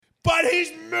Dad,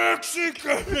 he's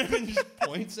Mexican. And he just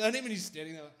points at him and he's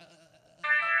standing there like,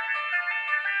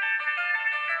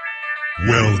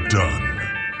 Well done.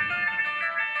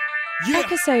 yeah.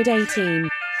 Episode 18.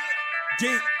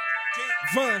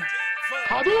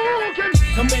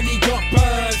 How many got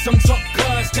bars? I'm top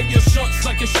class. Take your shots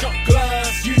like a shot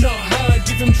glass. You not hard,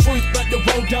 give him truth, but the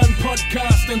well done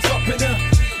podcast on top of the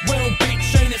well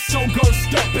bitch. Ain't a soul gon'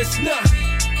 stop us,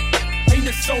 nah. Ain't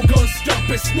a soul gon' stop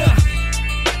us, nah.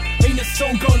 Ain't a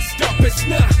soul gon' stop us,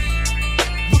 nah.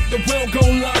 Look, the world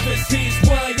gon' love us. Here's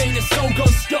why ain't a soul gon'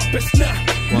 stop us, nah.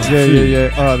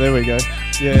 Yeah. Oh, there we go.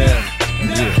 Yeah.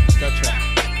 Gotcha.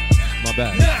 My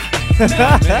bad.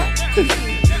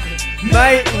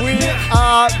 Mate, we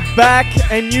are back,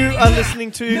 and you are listening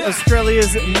to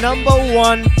Australia's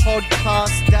 #1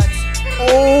 podcast. That's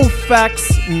all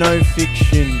facts, no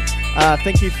fiction.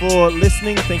 Thank you for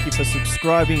listening. Thank you for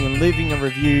subscribing and leaving a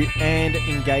review and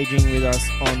engaging with us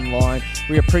online.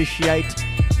 We appreciate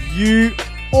you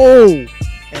all.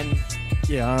 And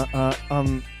yeah,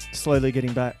 I'm slowly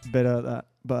getting better at that.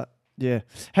 But yeah,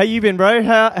 how you been, bro?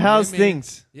 How's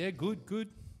things? Yeah, good.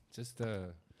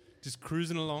 Just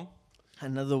cruising along.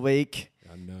 Another week.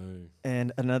 I know.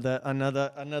 And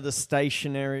another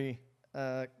stationary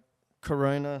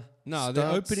corona. No,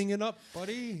 they're opening it up,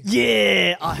 buddy.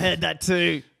 Yeah, I heard that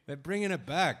too. They're bringing it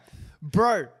back.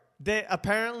 Bro, they're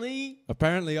apparently...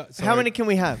 Sorry. How many can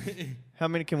we have? How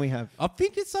many can we have? I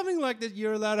think it's something like that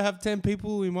you're allowed to have 10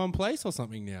 people in one place or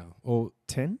something now. Or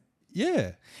 10?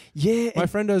 Yeah. Yeah. My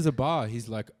friend owns a bar. He's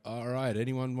like, all right,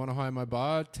 anyone want to hire my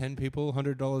bar? 10 people,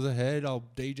 $100 a head. I'll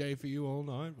DJ for you all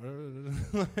night.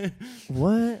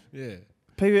 What? Yeah.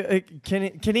 People,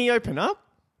 can he open up?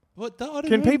 What? I don't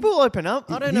Can know. people open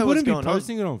up? I don't know what's going on. He wouldn't be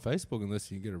posting it on Facebook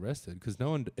unless you get arrested, because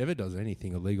no one ever does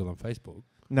anything illegal on Facebook.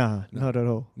 Nah, not at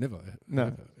all. Never. No.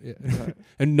 Never. Yeah. No.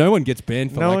 And no one gets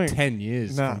banned for No like one- 10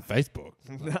 years Nah. from Facebook.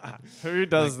 Nah, who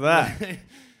does that?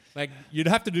 Like, you'd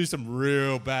have to do some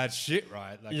real bad shit,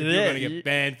 right? Like, if you're Yeah, going to get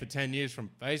banned for 10 years from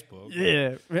Facebook.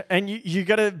 Yeah, and you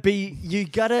gotta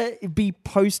be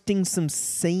posting some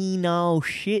senile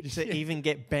shit to even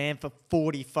get banned for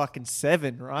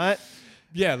 47, right?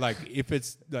 Yeah, like, if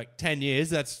it's like 10 years,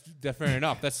 that's fair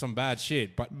enough. That's some bad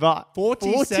shit. But But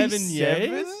 47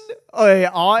 years? Oh,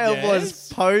 yeah, I Yes? was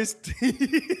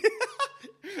posting.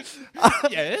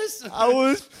 Yes. I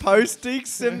was posting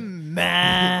some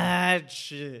mad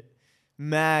shit.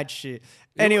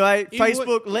 Anyway, In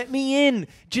Facebook, let me in.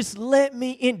 Just let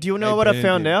me in. Do you know what I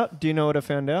found out?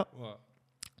 What?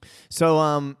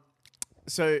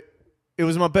 So it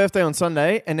was my birthday on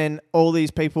Sunday, and then all these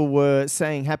people were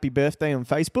saying happy birthday on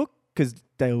Facebook because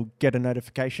they'll get a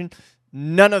notification.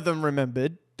 None of them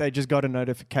remembered. They just got a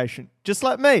notification. Just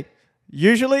like me.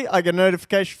 Usually I get a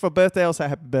notification for birthday, I'll say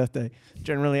happy birthday.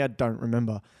 Generally, I don't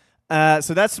remember.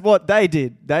 So that's what they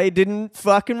did. They didn't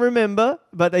fucking remember,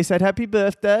 but they said happy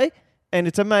birthday, and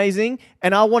it's amazing.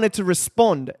 And I wanted to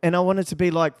respond, and I wanted to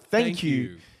be like, thank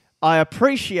you. I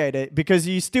appreciate it because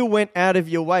you still went out of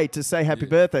your way to say happy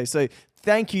birthday. So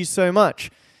thank you so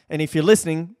much. And if you're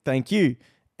listening, thank you.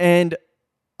 And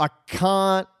I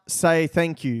can't say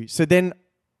thank you. So then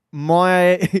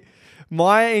my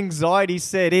anxiety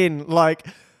set in, like,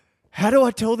 how do I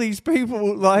tell these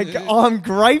people, like, I'm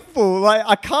grateful? Like,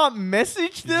 I can't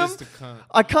message them.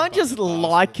 I can't just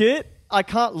like it. I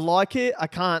can't like it. I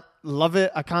can't love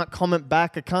it. I can't comment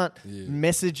back. I can't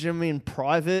message them in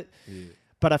private. Yeah.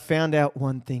 But I found out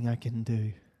one thing I can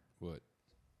do. What?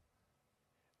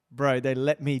 Bro, they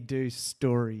let me do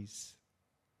stories.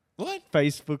 What?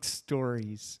 Facebook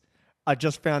stories. I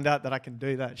just found out that I can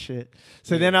do that shit.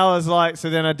 So then I was like,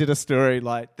 then I did a story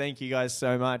like, thank you guys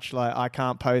so much. Like, I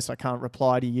can't post, I can't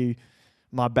reply to you.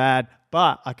 My bad.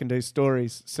 But I can do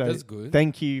stories. So that's good.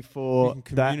 Thank you for You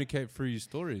can communicate through your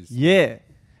stories. Yeah.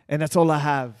 And that's all I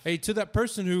have. Hey, to that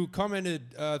person who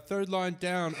commented third line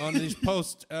down on this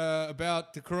post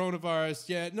about the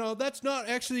coronavirus, no, that's not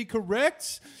actually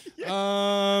correct.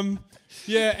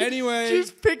 Anyway.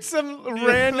 Just pick some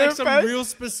random... Like some real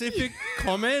specific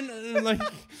comment. And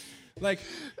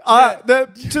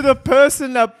to the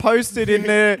person that posted in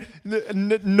their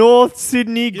North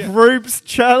Sydney groups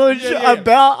challenge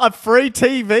about a free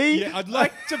TV. Yeah, I'd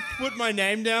like to put my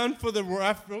name down for the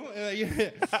raffle.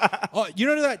 Oh, you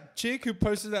know that chick who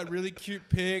posted that really cute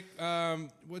pic?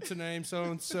 What's her name? So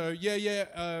and so.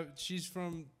 She's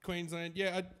from Queensland.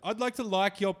 Yeah, I'd like to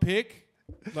like your pic.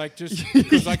 Like, just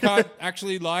because I can't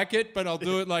actually like it, but I'll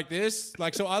do it like this.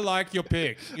 Like, so I like your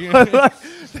pic.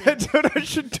 That's what I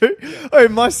should do. Yeah. Oh,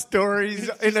 my stories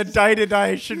in a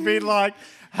day-to-day should be like,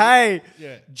 hey,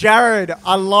 Jared,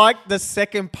 I like the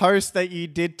second post that you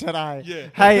did today. Yeah.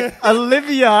 Hey,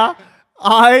 Olivia,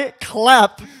 I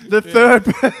clap the third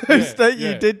post that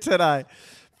you did today.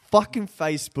 Fucking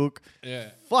Facebook. Yeah.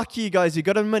 Fuck you guys. You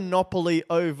got a monopoly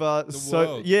over The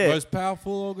world. yeah. Most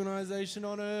powerful organization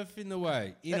on earth in a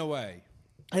way.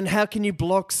 And how can you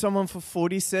block someone for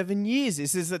 47 years?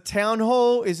 Is this a town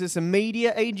hall? Is this a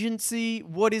media agency?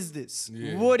 What is this?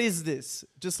 Yeah. What is this?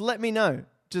 Just let me know.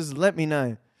 Just let me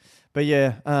know. But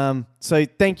yeah, so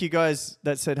thank you guys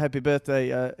that said happy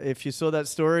birthday. If you saw that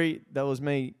story, that was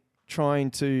me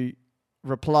trying to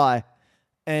reply.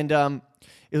 And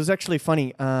it was actually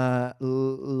funny.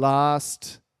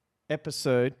 Last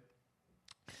episode,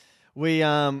 we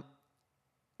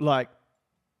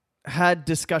had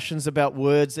discussions about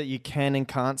words that you can and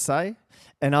can't say.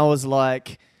 And I was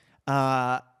like,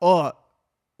 you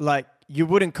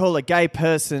wouldn't call a gay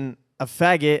person a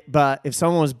faggot, but if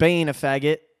someone was being a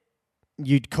faggot,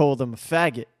 you'd call them a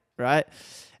faggot, right?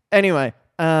 Anyway,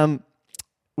 I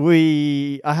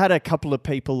had a couple of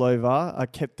people over. I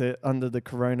kept it under the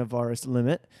coronavirus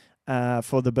limit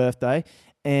for the birthday.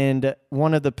 And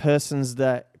one of the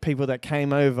people that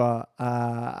came over,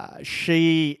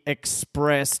 she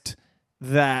expressed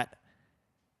that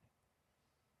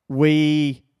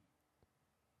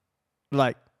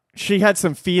she had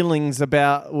some feelings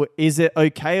about, is it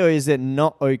okay or is it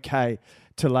not okay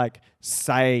to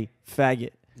say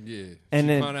faggot? Yeah. And she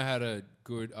then kind of had a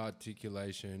good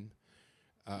articulation.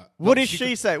 What did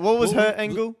she say? What was her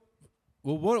angle?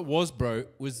 Well, what it was, bro,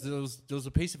 was there was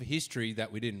a piece of history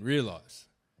that we didn't realize.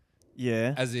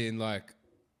 Yeah. As in, the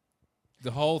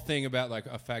whole thing about,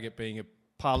 a faggot being a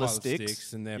pile of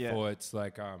sticks, and therefore it's,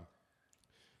 it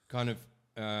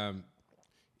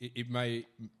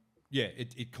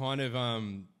kind of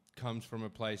comes from a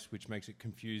place which makes it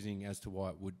confusing as to why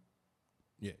it would,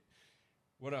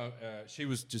 she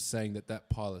was just saying that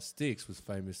pile of sticks was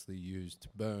famously used to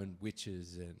burn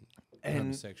witches and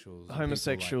homosexuals. And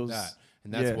that.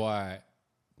 And that's why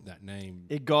that name...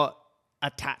 It got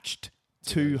attached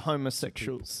to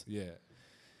homosexuals. Yeah.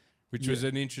 Which was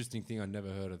an interesting thing. I'd never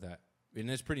heard of that. And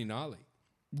it's pretty gnarly.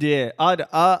 Yeah.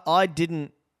 I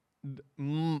didn't...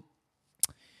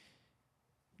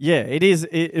 yeah, it is.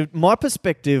 My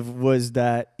perspective was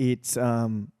that it's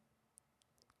I've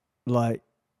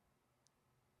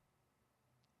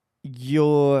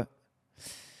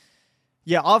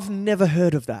never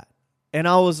heard of that. And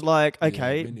I was like,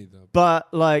 okay, me neither. but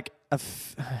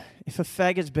if a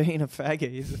faggot's being a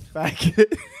faggot, he's a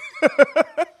faggot.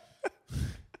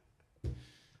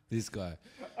 This guy.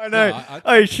 I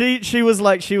know. She was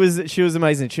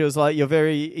amazing. She was like, you're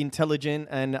very intelligent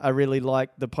and I really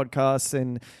like the podcast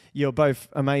and you're both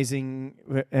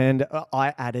amazing. And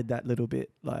I added that little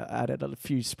bit. I added a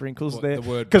few sprinkles there. The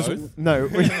word both? No.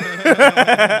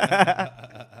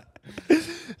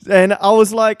 And I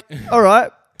was like, all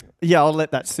right. Yeah, I'll let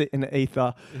that sit in the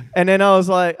ether. And then I was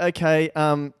like, okay,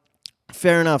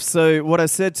 fair enough. So what I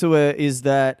said to her is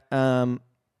that,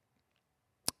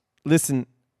 listen,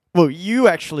 well, you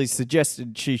actually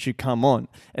suggested she should come on.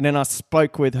 And then I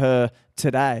spoke with her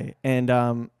today.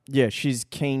 And, she's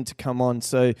keen to come on.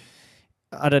 So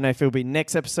I don't know if it'll be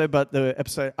next episode, but the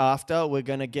episode after, we're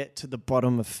going to get to the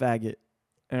bottom of faggot.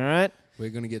 All right? We're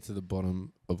going to get to the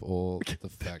bottom of all the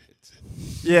faggots.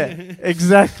 Yeah,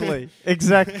 exactly.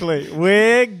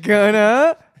 We're going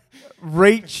to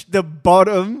reach the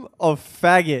bottom of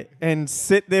faggot and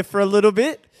sit there for a little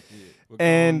bit. Yeah, we're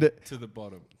and going to the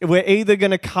bottom. We're either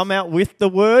going to come out with the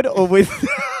word or without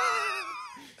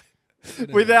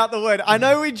the word. I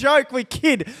know we joke, we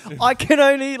kid. I can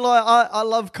only, I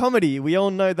love comedy. We all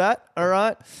know that, all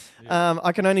right? Yeah.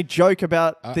 I can only joke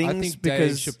about things I think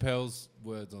because... Dave Chappelle's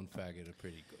words on faggot are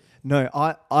pretty good. No,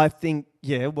 I think,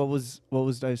 what was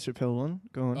Dave Chappelle on?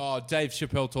 Go on. Oh, Dave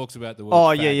Chappelle talks about the word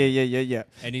faggot. Yeah.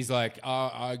 And he's like,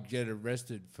 I get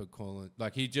arrested for calling...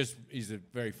 he's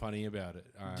very funny about it.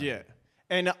 Yeah.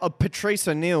 And Patrice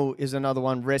O'Neill is another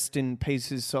one. Rest in peace,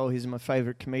 his soul. He's my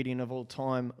favorite comedian of all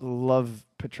time. Love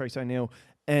Patrice O'Neill.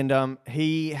 And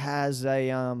he has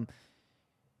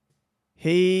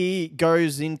he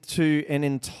goes into an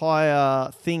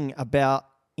entire thing about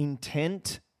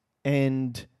intent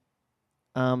and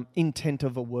intent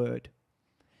of a word.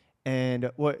 And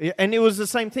it was the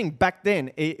same thing back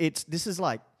then. This is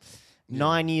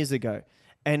 9 years ago.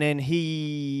 And then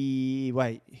he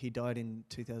died in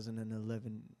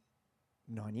 2011,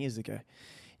 9 years ago.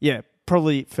 Yeah,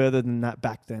 probably further than that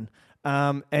back then.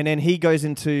 And then he goes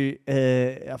into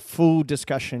a full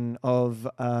discussion of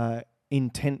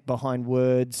intent behind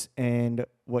words and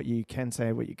what you can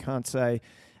say, what you can't say.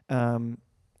 And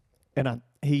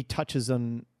he touches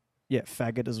on,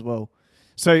 faggot as well.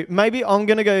 So maybe I'm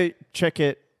going to go check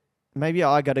it maybe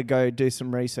I got to go do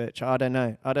some research. I don't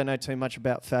know. I don't know too much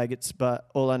about faggots, but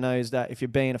all I know is that if you're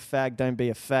being a fag, don't be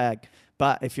a fag.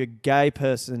 But if you're a gay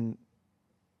person,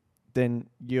 then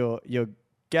you're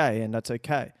gay, and that's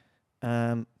okay.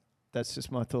 That's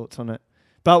just my thoughts on it.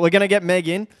 But we're gonna get Meg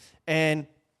in, and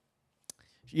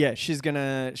yeah, she's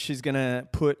gonna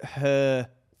put her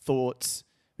thoughts,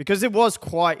 because it was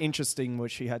quite interesting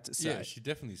what she had to say. Yeah, she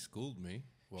definitely schooled me.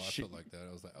 Well, I felt like that.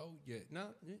 I was like, oh yeah, no,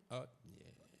 yeah, yeah.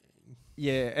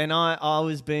 Yeah, and I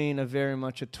was being very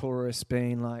much a tourist,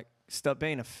 being like, stop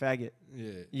being a faggot.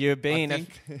 Yeah, you're being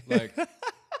like,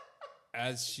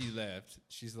 as she left,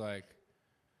 she's like,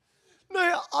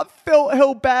 no, I felt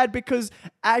hell bad because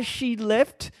as she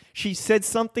left, she said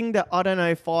something that I don't know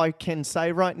if I can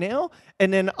say right now,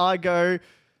 and then I go,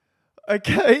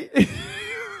 okay.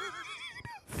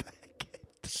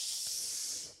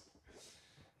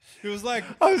 It was like,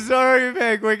 I'm sorry,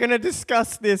 Meg. We're gonna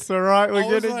discuss this, all right? We're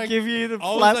gonna like, give you the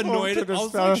platform. I was annoyed. to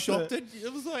discuss I was like shocked.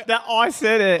 It was like that I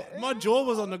said it. My jaw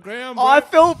was on the ground. Bro. I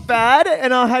felt bad,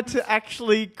 and I had to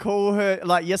actually call her.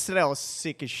 Like yesterday, I was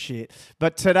sick as shit,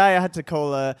 but today I had to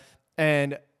call her,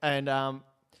 and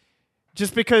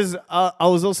just because I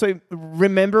was also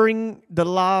remembering the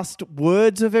last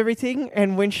words of everything,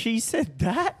 and when she said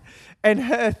that. And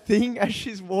her thing as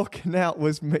she's walking out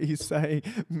was me saying,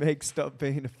 Meg, stop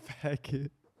being a faggot.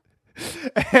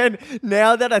 And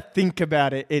now that I think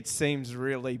about it, it seems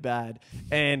really bad.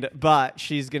 But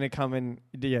she's going to come and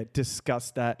discuss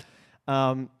that.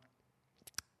 I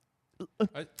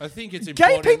think it's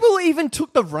important. Gay people even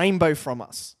took the rainbow from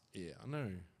us. Yeah, I know.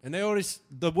 And they always,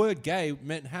 the word gay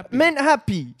meant happy. Meant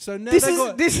happy. So now they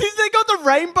got the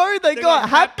rainbow, they got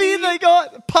happy, they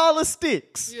got pile of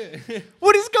sticks. Yeah.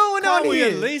 What is going on Can't we here?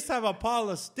 at least have a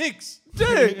pile of sticks?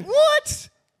 Dude, what?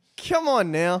 Come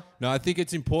on now. No, I think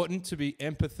it's important to be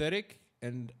empathetic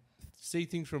and see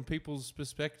things from people's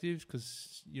perspectives,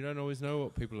 because you don't always know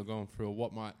what people are going through or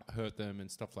what might hurt them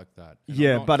and stuff like that. And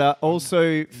I'm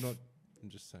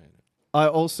just saying it. I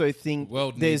also think the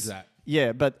world needs that.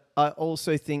 Yeah, but I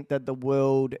also think that the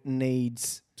world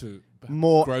needs to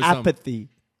more apathy.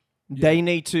 They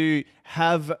need to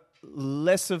have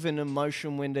less of an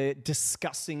emotion when they're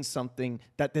discussing something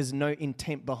that there's no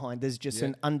intent behind. There's just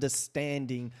an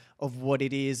understanding of what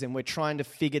it is, and we're trying to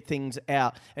figure things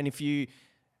out. And if you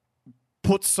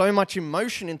put so much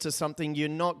emotion into something, you're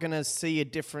not going to see a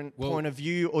different point of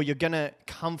view, or you're going to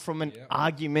come from an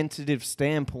argumentative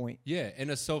standpoint. Yeah, and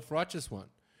a self-righteous one.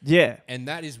 Yeah. And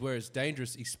that is where it's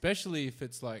dangerous, especially if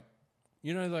it's like,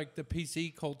 you know, like the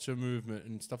PC culture movement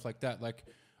and stuff like that. Like,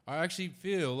 I actually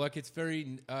feel like it's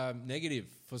very negative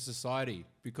for society,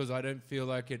 because I don't feel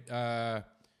like it, I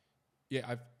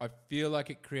feel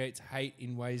like it creates hate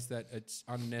in ways that it's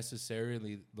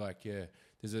unnecessarily, like,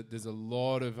 there's a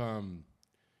lot of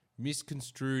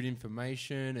misconstrued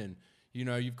information, and, you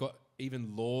know, you've got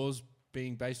even laws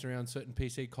being based around certain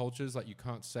PC cultures, like you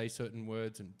can't say certain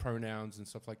words and pronouns and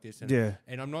stuff like this. And,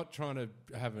 and I'm not trying to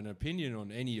have an opinion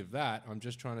on any of that. I'm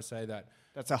just trying to say that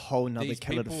that's a whole nother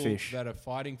kettle of fish. That are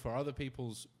fighting for other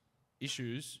people's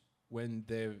issues when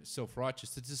they're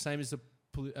self-righteous. It's the same as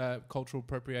the cultural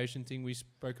appropriation thing we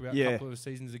spoke about a couple of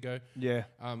seasons ago. Yeah.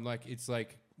 Like, it's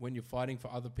like when you're fighting for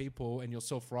other people and you're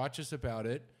self-righteous about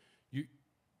it, you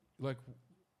like,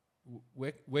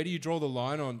 where do you draw the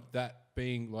line on that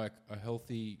being like a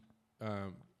healthy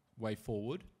way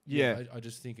forward? I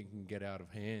just think it can get out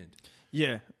of hand.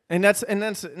 Yeah, and that's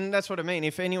what I mean.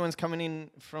 If anyone's coming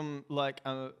in from like,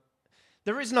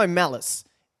 there is no malice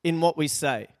in what we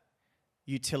say.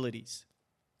 Utilities.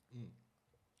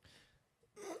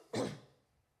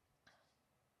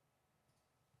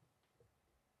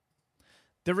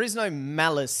 There is no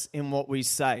malice in what we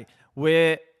say.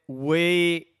 We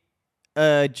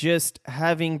just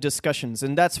having discussions,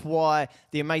 and that's why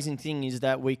the amazing thing is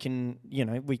that we can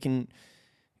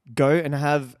go and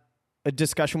have a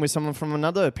discussion with someone from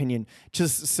another opinion.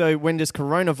 Just so when this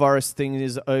coronavirus thing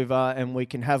is over and we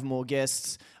can have more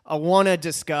guests, I want to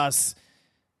discuss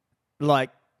like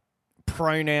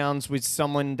pronouns with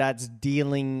someone that's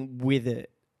dealing with it.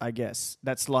 I guess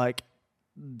that's like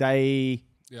I've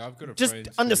got to just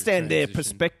understand their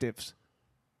perspectives.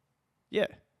 Yeah.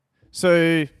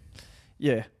 So.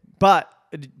 Yeah, but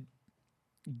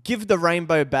give the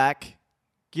rainbow back,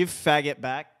 give faggot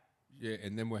back. Yeah,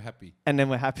 and then we're happy.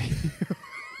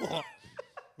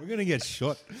 We're going to get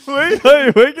shot. We're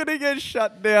going to get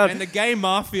shut down. And the gay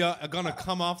mafia are going to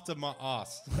come after my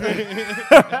ass.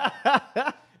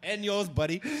 And yours,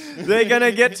 buddy. They're going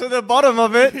to get to the bottom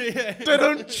of it.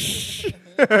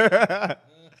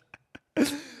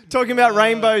 Talking about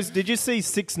rainbows, did you see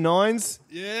 6IX9INE's?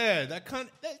 Yeah, that cunt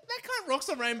rocks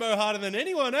a rainbow harder than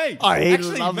anyone, eh? Oh, he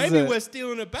Actually, loves maybe it. we're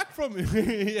stealing it back from him.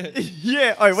 Yeah.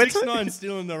 Yeah. Oh, what's 6IX9INE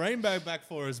stealing the rainbow back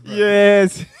for us, bro.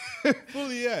 Yes.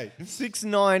 Fully, eh?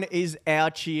 6IX9INE is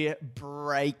out here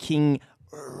breaking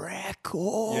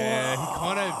records. Yeah, he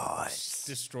kind of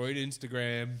destroyed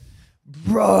Instagram.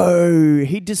 Bro,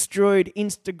 he destroyed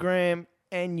Instagram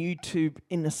and YouTube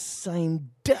in the same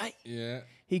day. Yeah.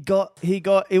 He got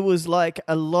it was like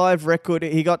a live record.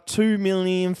 He got 2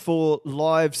 million for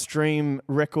live stream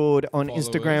record on Followers.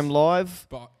 Instagram Live.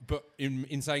 But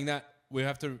in saying that, we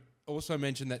have to also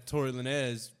mention that Tory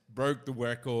Lanez broke the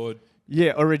record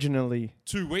Yeah, originally.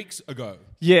 2 weeks ago.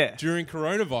 Yeah. During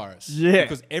coronavirus. Yeah.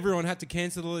 Because everyone had to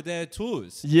cancel their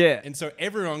tours. Yeah. And so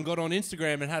everyone got on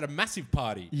Instagram and had a massive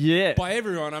party. Yeah. By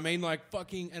everyone, I mean like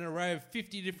fucking an array of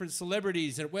 50 different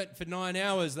celebrities, and it went for 9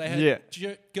 hours. They had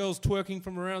girls twerking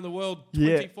from around the world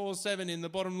 24/7 in the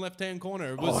bottom left-hand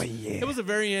corner. It was, It was a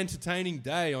very entertaining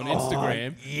day on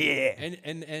Instagram. Yeah.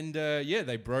 And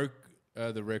they broke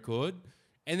the record.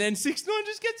 And then 6IX9INE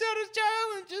just gets out of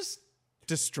jail and just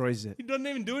destroys it. he doesn't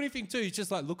even do anything too. He's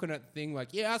just like looking at the thing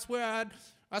like, yeah, I swear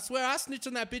I snitched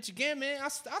on that bitch again, man. I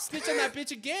snitched on that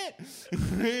bitch again.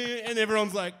 And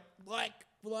everyone's like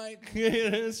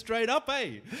straight up,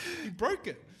 eh? He broke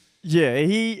it. Yeah,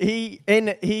 he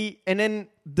and then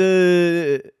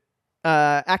the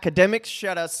academics,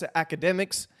 shout outs to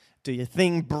academics, do your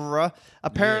thing, bruh.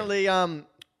 Apparently,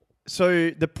 so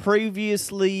the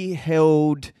previously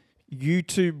held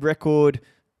YouTube record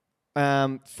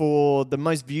for the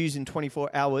most views in 24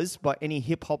 hours by any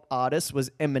hip hop artist was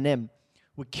Eminem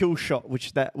with Kill Shot,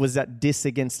 which that was that diss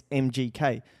against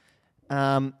MGK.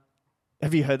 Have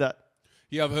you heard that?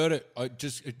 Yeah, I've heard it. It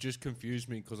just confused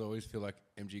me because I always feel like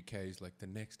MGK is like the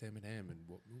next Eminem, and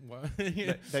what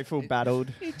They feel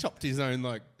battled. He chopped his own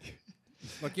like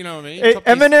you know what I mean?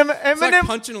 Eminem, It's like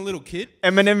punching a little kid.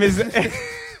 Eminem is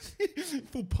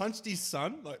Full punched his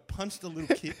son, like punched a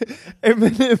little kid.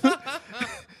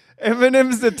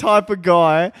 Eminem's the type of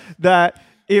guy that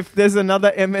if there's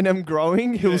another Eminem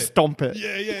growing, he'll stomp it.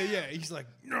 Yeah. He's like,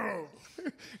 no.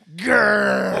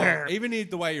 Grrr. Even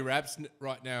the way he raps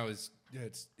right now is,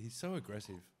 he's so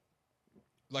aggressive.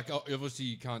 Like, obviously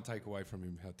you can't take away from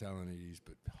him how talented he is,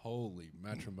 but holy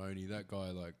matrimony, that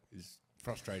guy like is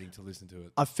frustrating to listen to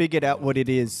it. I figured out what it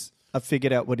is.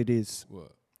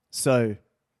 What? So,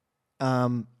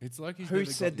 It's like he's who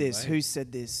never said gotten this? laid. Who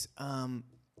said this?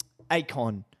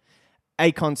 Akon.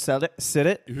 Akon said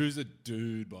it. Who's a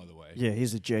dude, by the way? Yeah,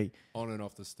 he's a G. On and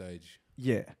off the stage.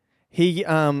 Yeah. He's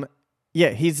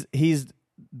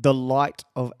the light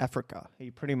of Africa. He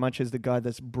pretty much is the guy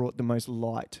that's brought the most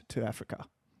light to Africa.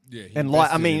 Yeah. And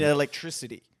light, I mean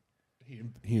electricity.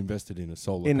 He invested in a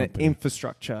solar In company.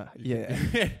 infrastructure. Yeah.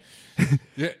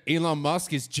 Yeah, Elon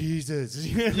Musk is Jesus.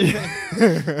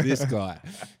 This guy.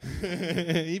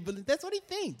 That's what he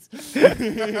thinks.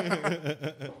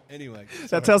 Anyway.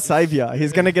 That's our savior.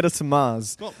 He's going to get us to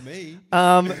Mars. Not me.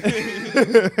 And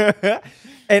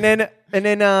then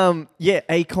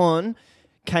Akon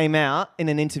came out in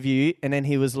an interview, and then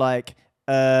he was like,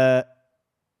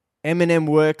 Eminem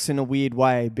works in a weird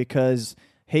way because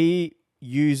he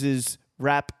uses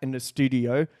rap in the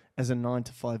studio as a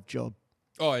 9-to-5 job.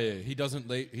 Oh yeah, he doesn't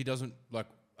leave. He doesn't like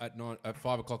at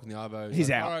 5 o'clock in the arvo.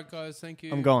 He's like, out. All right, guys, thank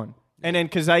you. I'm gone. Yeah. And then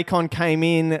because Akon came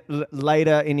in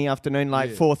later in the afternoon, like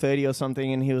 4:30 or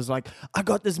something, and he was like, I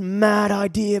got this mad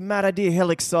idea, hell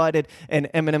excited.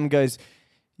 And Eminem goes,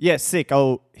 yeah, sick,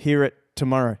 I'll hear it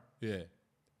tomorrow. Yeah.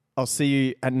 I'll see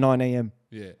you at 9 a.m.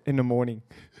 In the morning.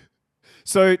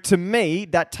 So to me,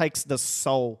 that takes the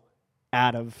soul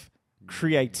out of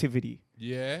creativity.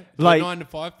 Yeah. Like, the 9 to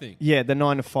 5 thing. Yeah, the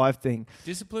 9 to 5 thing.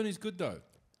 Discipline is good though.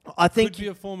 I think could be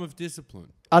a form of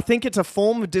discipline. I think it's a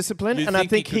form of discipline, You and I think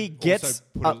think he he could gets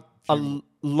also put a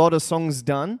lot of songs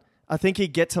done. I think he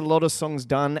gets a lot of songs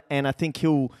done, and I think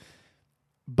he'll.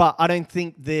 But I don't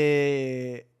think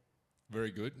they're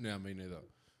very good. No, me neither.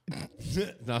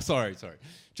 No, sorry.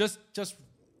 Just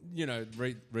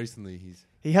recently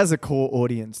he has a core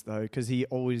audience though, because he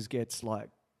always gets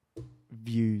like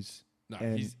views. No,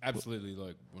 and he's absolutely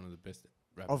like one of the best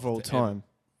rappers of all to time.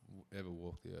 Ever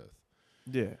walk the earth.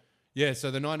 Yeah. Yeah,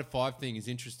 so the 9 to 5 thing is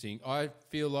interesting. I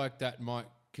feel like that might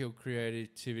kill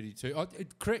creativity too.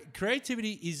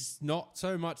 Creativity is not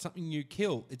so much something you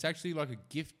kill. It's actually like a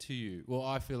gift to you. Well,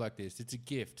 I feel like this. It's a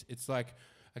gift. It's like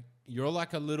you're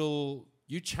like a little,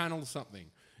 you channel something.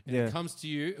 And it comes to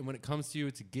you, and when it comes to you,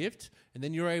 it's a gift, and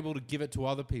then you're able to give it to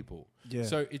other people. Yeah.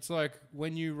 So it's like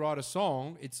when you write a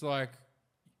song, it's like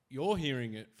you're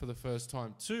hearing it for the first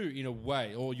time too, in a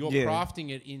way, or you're Yeah. crafting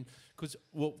it in. Because,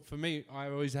 well, for me, I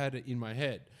always had it in my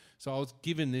head. So I was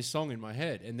given this song in my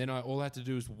head, and then all I had to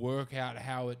do was work out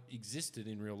how it existed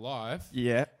in real life.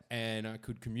 Yeah. And I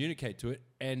could communicate to it,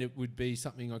 and it would be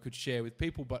something I could share with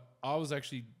people. But I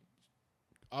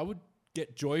would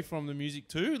get joy from the music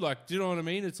too. Like, do you know what I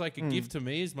mean? It's like a gift to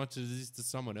me as much as it is to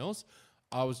someone else.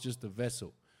 I was just a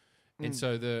vessel. And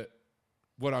so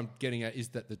what I'm getting at is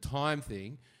that the time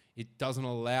thing, it doesn't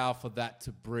allow for that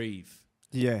to breathe.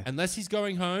 Yeah. Unless he's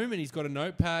going home and he's got a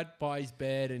notepad by his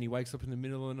bed and he wakes up in the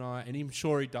middle of the night, and I'm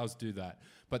sure he does do that.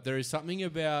 But there is something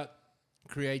about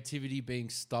creativity being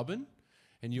stubborn,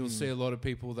 and you'll see a lot of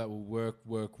people that will work.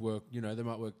 You know, they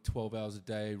might work 12 hours a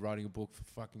day writing a book for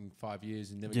fucking 5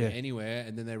 years and never get anywhere,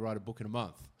 and then they write a book in a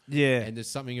month. Yeah. And there's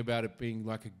something about it being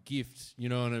like a gift. You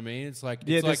know what I mean? It's like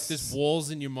there's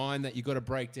walls in your mind that you got to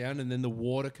break down, and then the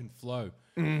water can flow.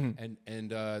 And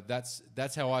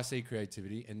that's how I see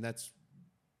creativity, and that's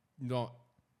not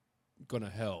gonna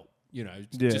help. You know,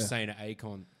 just saying to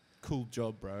Akon, cool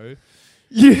job, bro.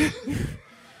 Yeah.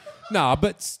 Nah,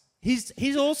 but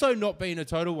he's also not being a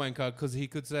total wanker, because he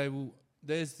could say, well,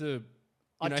 there's the.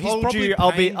 I told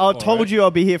you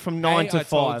I'll be here from 9 to 5. I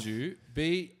told you.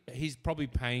 B, he's probably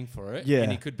paying for it. Yeah.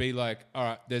 And he could be like, all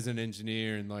right, there's an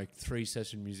engineer and like 3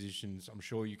 session musicians. I'm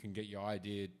sure you can get your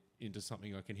idea into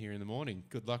something I can hear in the morning.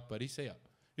 Good luck, buddy. See ya.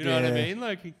 You know what I mean?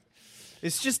 Like,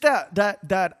 it's just that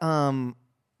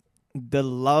the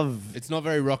love. it's not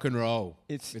very rock and roll.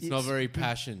 It's not very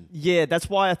passion. Yeah, that's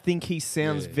why I think he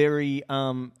sounds very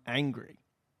angry.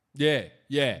 Yeah.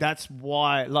 That's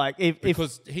why, like,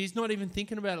 because he's not even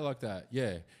thinking about it like that.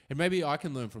 Yeah. And maybe I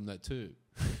can learn from that too.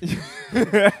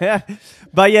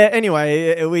 But yeah,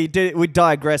 anyway, we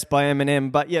digress by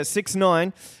Eminem. But yeah,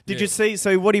 6ix9ine. Did you see?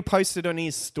 So what he posted on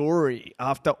his story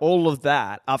after all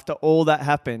that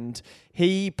happened,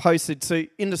 he posted. So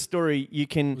in the story, you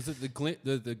can. Was it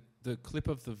the clip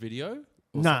of the video?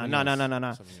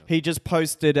 No. He just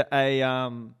posted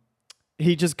a.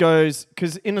 He just goes,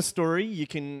 because in a story you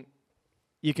can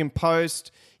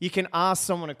post. You can ask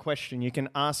someone a question. You can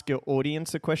ask your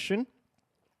audience a question.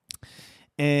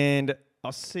 And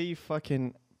I'll see if I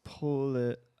can pull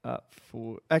it up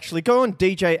for... Actually, go on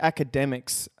DJ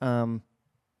Academic's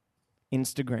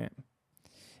Instagram.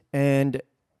 And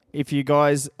if you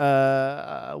guys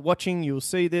are watching, you'll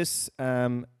see this.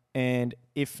 And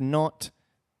if not,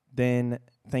 then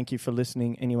thank you for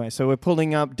listening anyway. So we're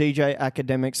pulling up DJ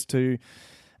Academics to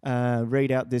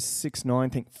read out this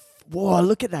 6ix9ine thing. Whoa,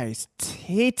 look at those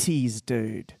titties,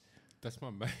 dude. That's my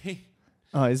mate.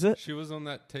 Oh, is it? She was on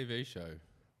that TV show.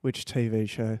 Which TV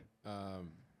show?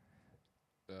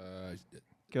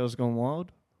 Girls Gone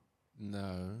Wild?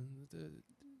 No.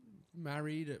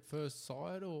 Married at First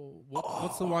Sight, or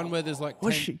what's the one where there's like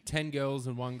 10 girls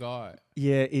and one guy?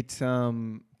 Yeah, it's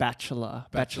Bachelor.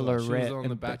 Bachelorette. She was on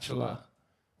The Bachelor.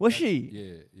 Was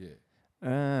she?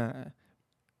 Yeah.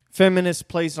 Feminists,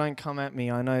 please don't come at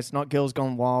me. I know it's not Girls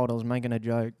Gone Wild. I was making a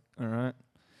joke. All right.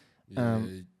 Yeah.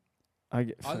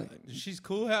 She's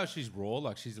cool how she's raw,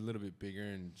 like she's a little bit bigger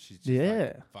and she's just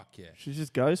like, fuck yeah. She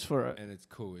just goes for it. And it's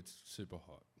cool. It's super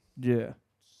hot. Yeah.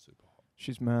 Super hot.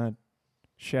 She's mad.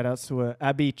 Shout outs to her.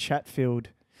 Abby Chatfield.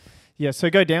 Yeah, so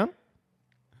go down.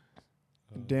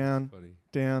 Down.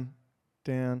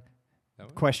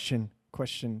 Question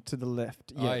to the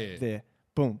left. Yeah, there.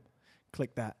 Boom.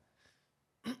 Click that.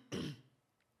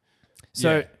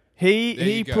 So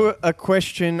he put a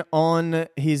question on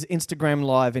his Instagram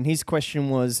live, and his question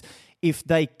was, if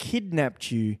they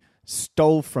kidnapped you,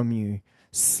 stole from you,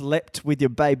 slept with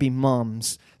your baby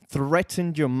mums,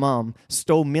 threatened your mum,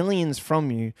 stole millions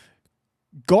from you,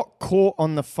 got caught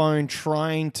on the phone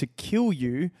trying to kill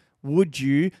you, would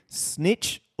you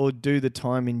snitch or do the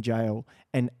time in jail?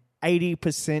 And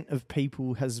 80% of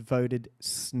people has voted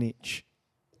snitch.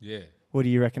 Yeah. What do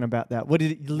you reckon about that? What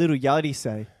did little Yardie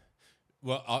say?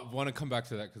 Well, I want to come back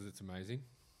to that because it's amazing.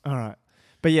 All right.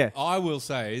 But yeah. I will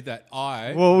say that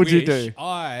What would you do?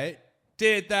 I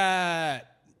did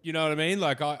that. You know what I mean?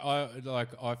 Like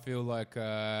I feel like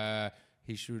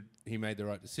he made the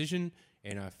right decision,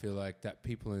 and I feel like that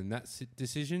people in that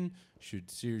decision should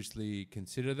seriously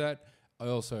consider that. I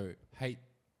also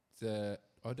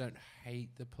I don't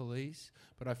hate the police,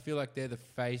 but I feel like they're the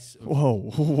face of...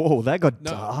 Whoa, that got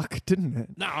dark, didn't it?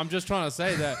 No, I'm just trying to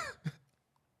say that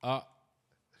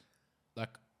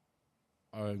like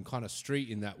I'm kind of street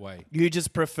in that way. You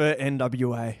just prefer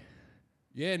NWA.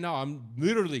 Yeah, no, I'm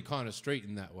literally kind of street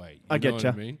in that way. I get you.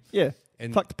 I mean? Yeah.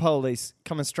 And fuck the police,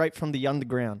 coming straight from the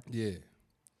underground. Yeah.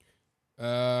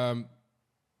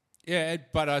 Yeah,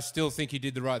 but I still think he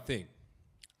did the right thing.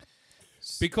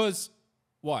 Because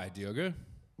why, Diogo?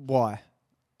 Why?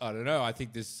 I don't know. I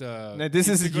think this. No, this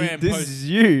is you. Instagram This post- is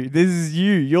you. This is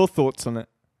you. Your thoughts on it?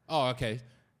 Oh, okay.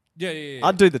 Yeah.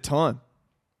 I'd do the time.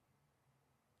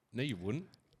 No, you wouldn't.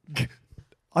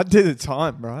 I'd do the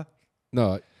time, bro.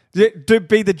 No. Be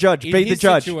the judge. In Be the his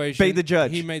judge. situation, Be the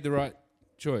judge. He made the right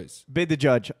choice. Be the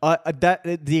judge.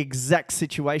 The exact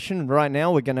situation right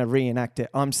now. We're gonna reenact it.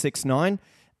 I'm 6ix9ine,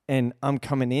 and I'm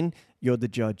coming in. You're the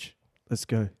judge. Let's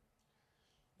go.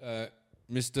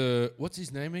 Mr. What's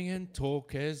his name again?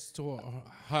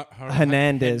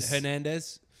 Hernandez.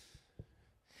 Hernandez.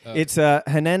 It's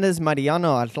Hernandez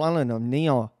Mariano Atlano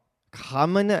Neo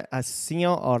Kamana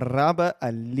Asio Oraba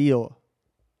Alio.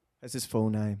 That's his full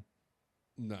name.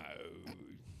 No.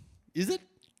 Is it?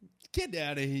 Get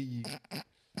out of here.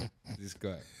 This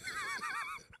guy.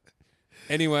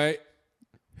 Anyway,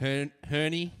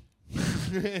 Herney.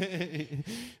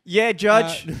 Yeah,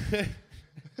 judge.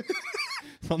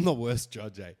 I'm the worst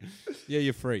judge, eh? Yeah,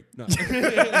 you're free. No.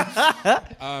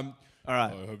 All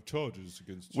right. I have charges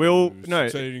against We'll you. no.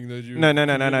 Stating that you No.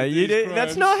 committed You these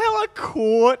that's crimes. not how a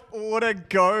court order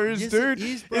goes, Yes, dude. it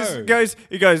is, bro. It goes.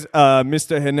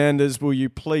 Mr. Hernandez, will you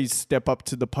please step up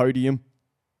to the podium?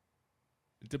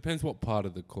 It depends what part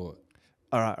of the court.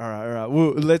 All right.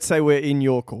 Well, let's say we're in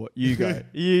your court. You go.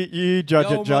 you judge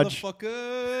Yo, it, judge.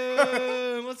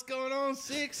 motherfucker. What's going on,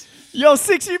 6? Yo,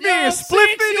 6, you being a split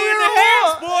Six, in you here in or the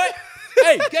house, what? boy.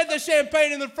 Hey, get the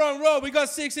champagne in the front row. We got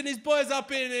 6 and his boys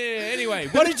up in here. Anyway,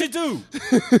 what did you do?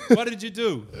 What did you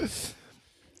do?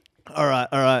 All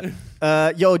right.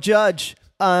 Yo, judge.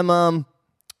 I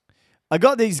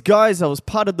got these guys. I was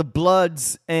part of the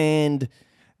Bloods, and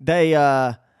they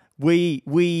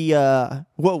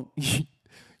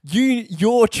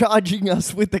you're charging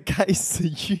us with the case, so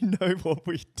you know what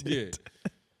we did.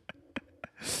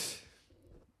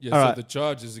 Yeah, All so right. the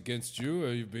charge is against you.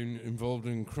 You've been involved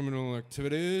in criminal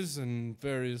activities and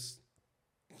various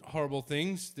horrible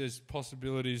things. There's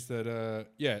possibilities that,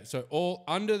 so all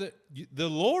under the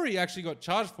law he actually got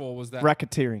charged for was that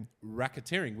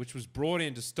Racketeering, which was brought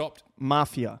in to stop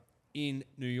mafia. in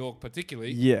New York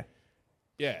particularly. Yeah.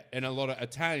 Yeah, and a lot of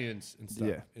Italians and stuff.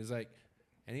 Yeah. It's like,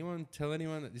 tell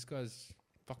anyone that this guy's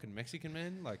fucking Mexican,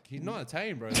 man? Like, he's not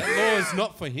Italian, bro. That law is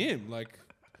not for him. Like,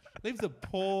 leave the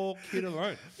poor kid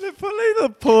alone. Leave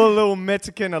the poor little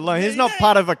Mexican alone. He's not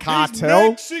part of a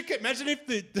cartel. He's Mexican. Imagine if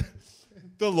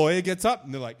the lawyer gets up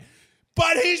and they're like,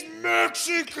 but he's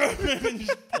Mexican! And he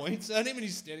just points at him and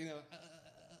he's standing there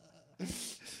like,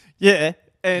 Yeah.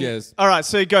 And Yes. All right,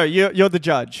 so you go. You're the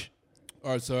judge.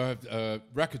 All right, so I have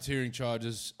racketeering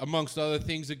charges, amongst other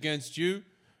things, against you.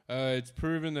 It's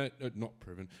proven that, not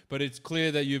proven, but it's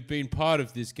clear that you've been part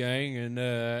of this gang, and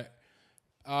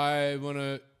I want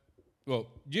to, well,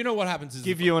 you know what happens is...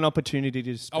 Give you an opportunity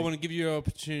to speak. I want to give you an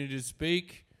opportunity to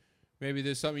speak. Maybe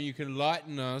there's something you can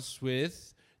lighten us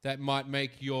with that might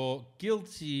make your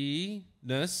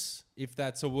guiltiness, if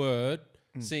that's a word,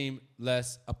 seem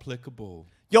less applicable.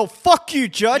 Yo, fuck you,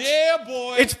 judge. Yeah,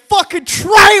 boy. It's fucking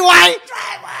Treyway.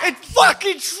 It's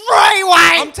fucking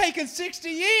Treyway. I'm taking 60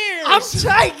 years. I'm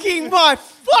taking my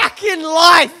fucking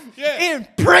life in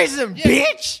prison,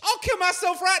 bitch. I'll kill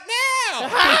myself right now.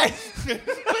 Hey.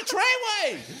 The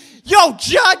Treyway. Yo,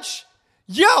 judge.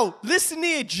 Yo, listen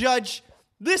here, judge.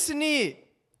 Listen here.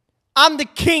 I'm the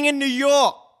king of New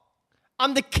York.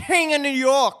 I'm the king of New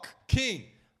York. King.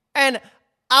 And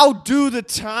I'll do the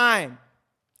time.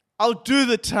 I'll do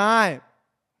the time.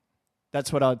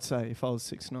 That's what I'd say if I was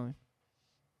 6ix9ine.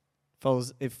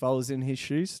 If I was in his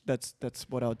shoes, that's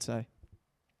what I'd say.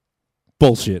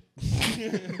 Bullshit.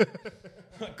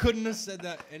 I couldn't have said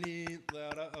that any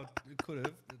louder. I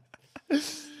could have.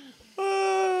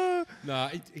 Nah,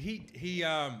 he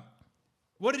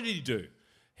what did he do?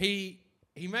 He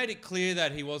made it clear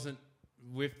that he wasn't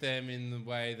with them in the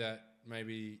way that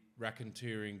maybe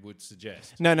racketeering would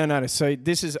suggest. No. So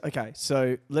this is okay.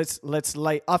 So let's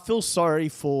lay. I feel sorry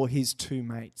for his two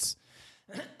mates.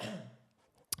 Okay.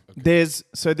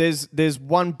 There's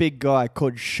one big guy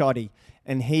called Shoddy,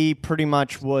 and he pretty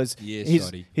much was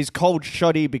Shoddy. He's called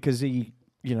Shoddy because he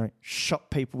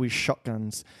shot people with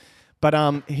shotguns, but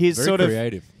he's Very sort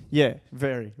creative.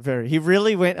 Very, very. He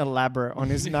really went elaborate on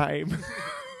his name.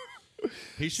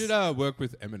 He should work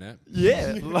with Eminem.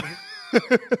 Yeah.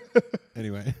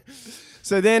 Anyway.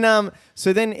 So then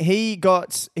he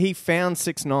found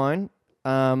 6ix9ine,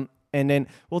 and then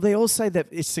they all say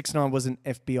that 6ix9ine was an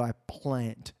FBI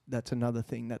plant. That's another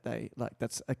thing that they like.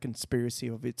 That's a conspiracy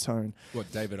of its own.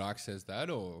 What, David Icke says that,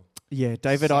 or Yeah,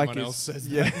 David Icke someone else says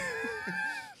that.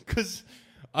 Because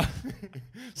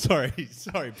Sorry,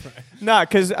 bro. No,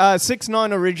 because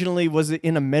 6ix9ine originally was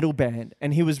in a metal band,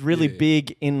 and he was really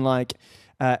big in like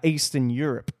Eastern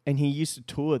Europe, and he used to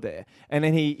tour there. And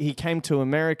then he came to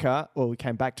America. Well, he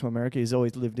came back to America. He's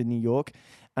always lived in New York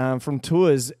from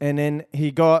tours, and then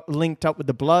he got linked up with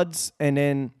the Bloods, and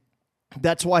then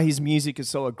that's why his music is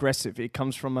so aggressive. It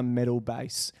comes from a metal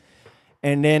base,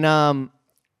 and then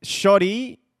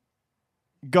Shoddy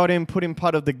got him, put him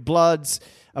part of the Bloods.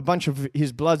 A bunch of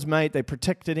his Bloods, mate, they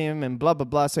protected him and blah, blah,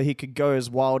 blah, so he could go as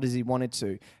wild as he wanted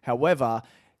to. However,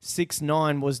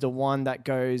 6ix9ine was the one that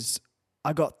goes,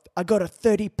 I got a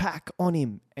 30-pack on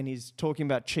him. And he's talking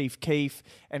about Chief Keef,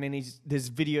 and then there's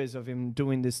videos of him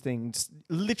doing this thing,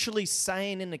 literally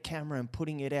saying in the camera and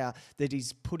putting it out that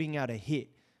he's putting out a hit.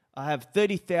 I have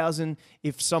 30,000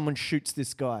 if someone shoots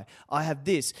this guy. I have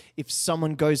this if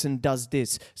someone goes and does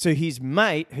this. So his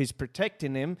mate, who's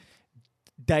protecting him,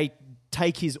 they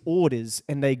take his orders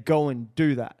and they go and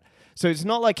do that. So it's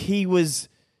not like he was...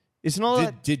 It's not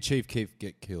like... Did Chief Keef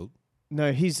get killed?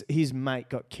 No, his mate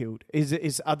got killed.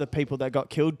 Is other people that got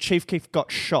killed. Chief Keef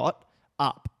got shot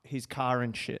up, his car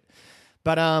and shit.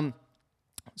 But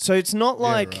so it's not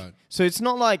like... Yeah, right. So it's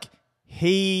not like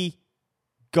he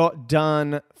got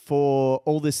done for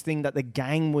all this thing that the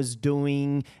gang was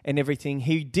doing and everything.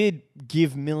 He did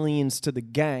give millions to the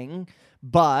gang,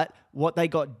 but what they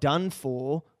got done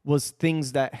for was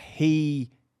things that he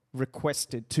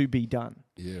requested to be done.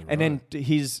 Yeah, right. And then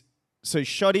so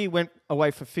Shoddy went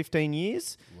away for 15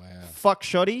 years. Wow. Fuck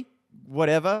Shoddy,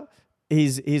 whatever.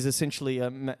 He's essentially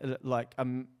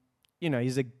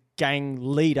he's a gang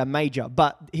leader, major.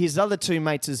 But his other two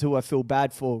mates is who I feel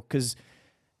bad for, because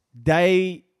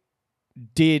they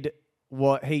did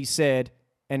what he said,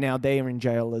 and now they're in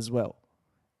jail as well.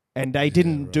 And they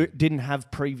didn't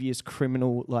have previous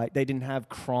criminal, like they didn't have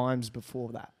crimes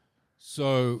before that.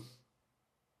 So,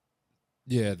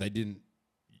 yeah, they didn't.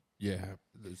 Yeah,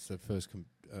 it's their first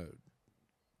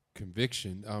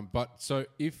conviction. But so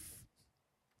if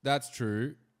that's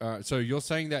true, so you're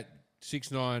saying that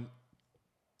 6ix9ine,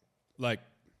 like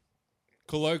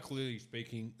colloquially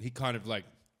speaking, he kind of like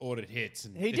ordered hits,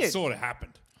 and it sort of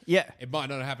happened. Yeah. It might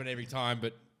not happen every time,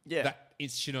 but that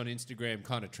shit on Instagram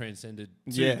kind of transcended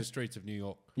to the streets of New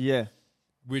York. Yeah.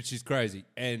 Which is crazy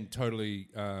and totally,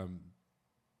 I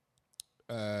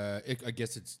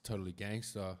guess it's totally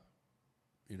gangster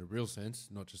in a real sense,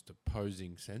 not just a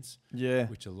posing sense. Yeah.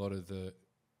 Which a lot of the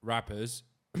rappers,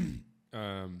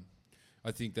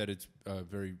 I think that it's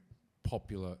very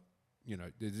popular. You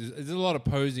know, there's a lot of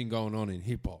posing going on in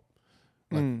hip hop,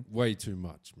 like way too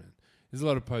much, man. There's a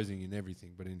lot of posing in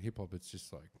everything, but in hip hop, it's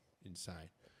just like insane.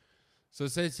 So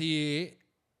it says here,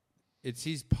 it's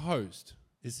his post.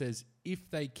 It says, if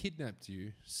they kidnapped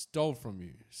you, stole from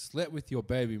you, slept with your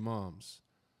baby moms,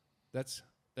 that's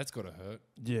got to hurt.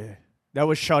 Yeah. That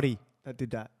was Shoddy that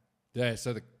did that. Yeah,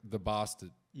 so the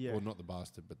bastard. Yeah. Or not the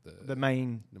bastard, but the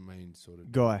main sort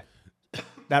of guy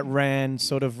that ran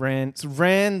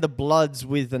the Bloods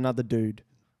with another dude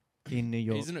in New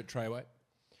York. Isn't it Treyway?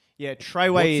 Yeah,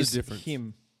 Treyway What's is the difference?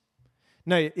 him.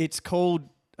 No, it's called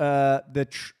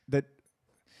it's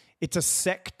a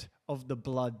sect of the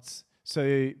Bloods.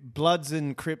 So Bloods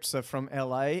and Crips are from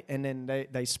LA, and then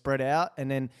they spread out, and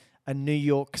then a New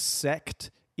York sect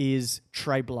is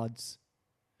Trey Bloods.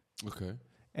 Okay.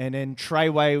 And then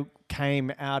Treyway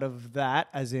came out of that,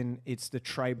 as in it's the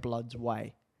Trey Bloods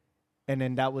way. And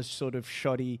then that was sort of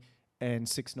Shoddy and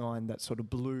 6ix9ine that sort of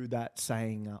blew that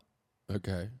saying up.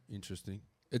 Okay, interesting.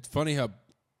 It's funny how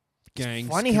gangs...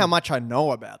 It's funny how much I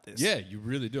know about this. Yeah, you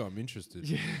really do. I'm interested.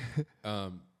 Yeah.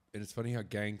 And it's funny how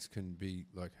gangs can be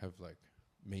like, have like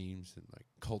memes and like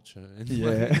culture and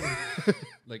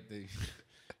like they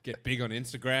get big on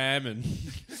Instagram and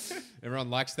everyone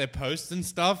likes their posts and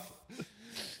stuff.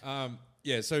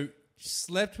 Yeah, so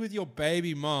slept with your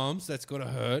baby moms, that's gotta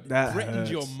hurt. That Threatened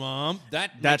hurts. your mom,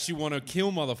 that makes you want to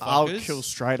kill motherfuckers. I'll kill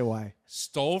straight away.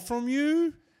 Stole from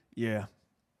you, Yeah.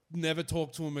 never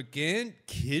talked to him again,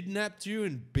 kidnapped you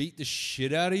and beat the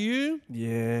shit out of you.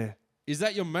 Yeah. Is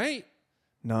that your mate?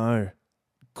 No.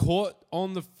 Caught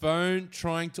on the phone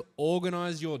trying to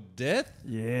organize your death?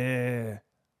 Yeah.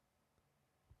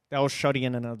 That was Shoddy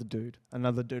and another dude.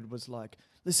 Another dude was like,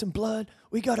 listen, Blood,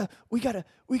 we gotta.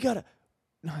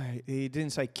 No, he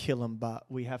didn't say kill him, but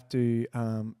we have to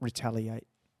retaliate.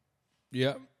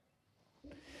 Yeah.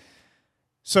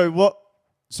 So what?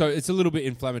 So it's a little bit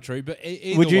inflammatory, but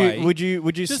either way... Would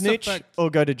you just snitch the fact- or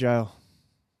go to jail?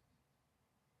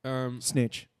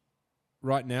 Snitch.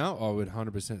 Right now, I would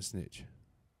 100% snitch.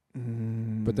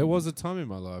 But there was a time in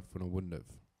my life when I wouldn't have.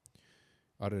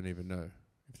 I don't even know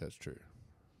if that's true.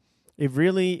 It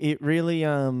really. I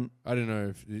don't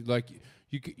know if like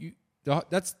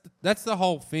that's the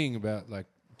whole thing about like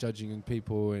judging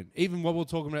people, and even what we were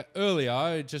talking about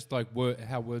earlier, just like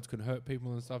how words can hurt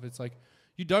people and stuff. It's like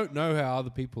you don't know how other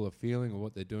people are feeling or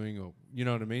what they're doing, or you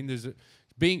know what I mean. There's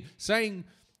saying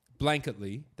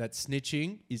blanketly that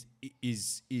snitching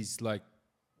is like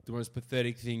the most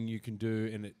pathetic thing you can do,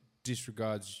 and it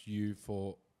disregards you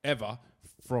forever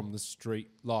from the street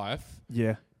life.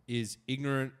 Yeah. Is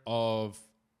ignorant of.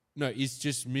 No, it's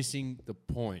just missing the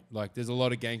point. Like, there's a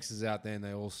lot of gangsters out there and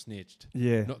they all snitched.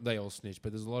 Yeah. Not they all snitched,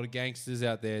 but there's a lot of gangsters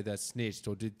out there that snitched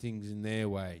or did things in their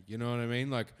way. You know what I mean?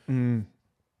 Like,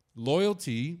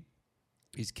 loyalty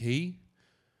is key.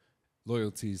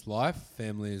 Loyalty is life.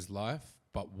 Family is life.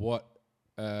 But what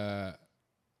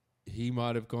he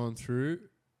might have gone through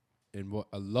and what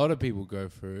a lot of people go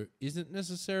through isn't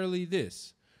necessarily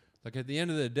this. Like, at the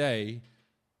end of the day,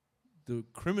 the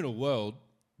criminal world...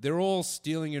 They're all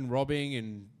stealing and robbing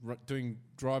and doing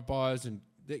drive-bys and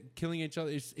they're killing each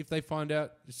other. If they find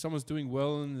out if someone's doing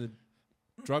well in the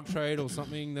drug trade or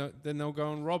something, then they'll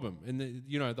go and rob them. And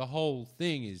the whole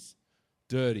thing is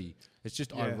dirty. It's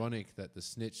just ironic that the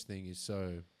snitch thing is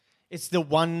so. It's the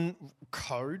one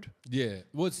code. Yeah.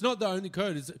 Well, it's not the only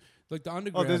code. It's like the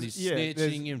underground is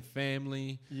snitching and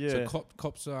family. Yeah. So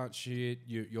cops aren't shit.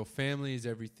 Your family is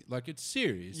everything. Like, it's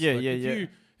serious. Yeah, like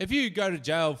if you go to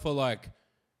jail for like.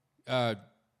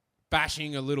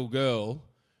 Bashing a little girl,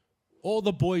 all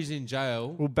the boys in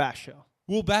jail will bash her.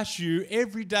 Will bash you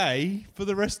every day for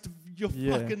the rest of your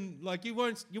fucking like you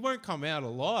won't come out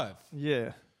alive.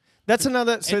 Yeah, that's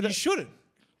another. So and you shouldn't.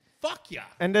 Fuck yeah.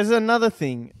 And there's another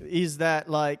thing is that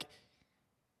like,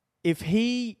 if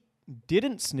he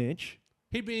didn't snitch,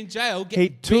 he'd be in jail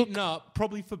getting beaten up,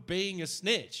 probably for being a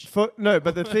snitch. But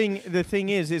the thing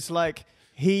is, it's like.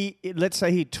 Let's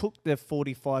say he took the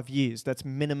 45 years. That's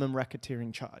minimum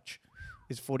racketeering charge,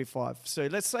 is 45. So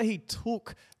let's say he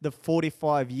took the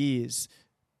 45 years,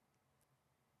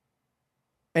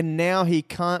 and now he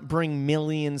can't bring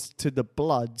millions to the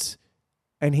Bloods,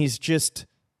 and he's just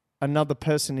another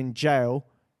person in jail.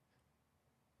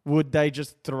 Would they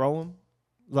just throw him?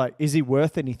 Like, is he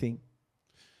worth anything?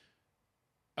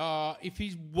 If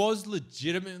he was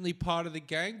legitimately part of the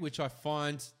gang, which I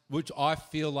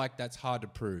feel like that's hard to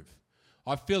prove.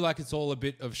 I feel like it's all a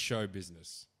bit of show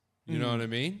business. You know what I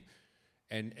mean?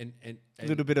 And a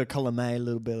little bit of column A, a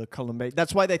little bit of column B.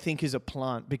 That's why they think he's a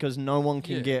plant, because no one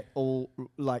can get all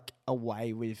like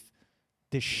away with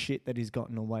this shit that he's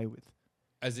gotten away with.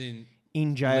 As in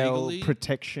jail, legally?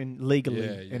 Protection,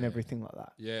 legally, and everything like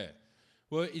that. Yeah.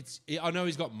 Well, I know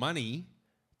he's got money.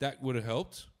 That would have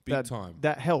helped big time.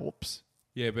 That helps.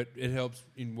 Yeah, but it helps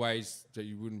in ways that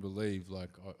you wouldn't believe, like,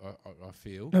 I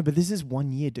feel. No, but this is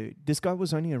 1 year, dude. This guy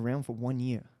was only around for 1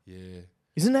 year. Yeah.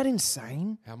 Isn't that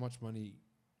insane? How much money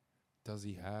does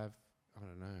he have? I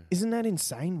don't know. Isn't that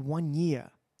insane? 1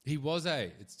 year. He was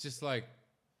It's just like,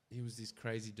 he was this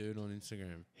crazy dude on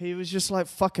Instagram. He was just like,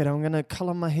 fuck it, I'm going to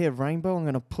colour my hair rainbow, I'm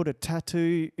going to put a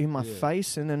tattoo in my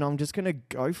face, and then I'm just going to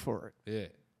go for it. Yeah.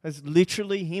 That's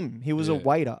literally him. He was a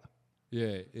waiter.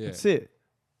 Yeah. That's it.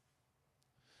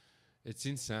 It's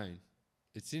insane.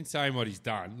 It's insane what he's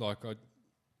done. Like,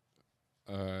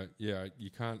 you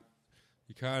can't.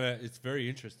 It's very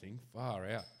interesting. Far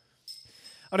out.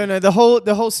 I don't know, the whole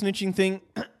snitching thing.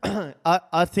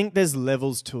 I think there's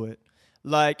levels to it.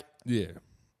 Like,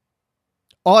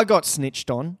 I got snitched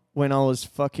on when I was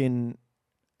fucking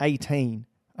 18.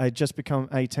 I had just become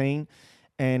 18,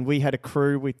 and we had a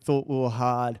crew. We thought we were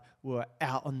hard. We were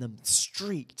out on the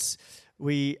streets.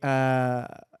 We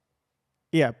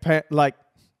we'd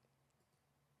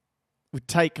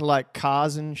take like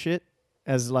cars and shit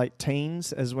as like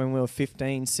teens, as when we were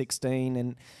 15, 16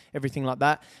 and everything like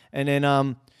that. And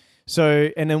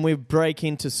then we'd break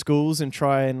into schools and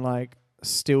try and like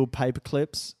steal paper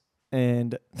clips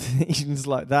and things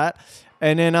like that.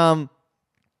 And then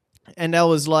and that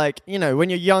was like, you know, when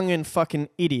you're young and fucking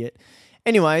idiot.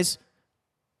 Anyways,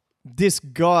 this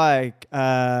guy,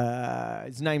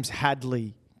 his name's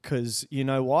Hadley. Because you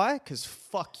know why? Because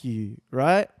fuck you,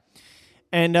 right?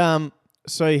 And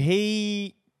so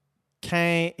he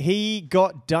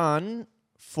got done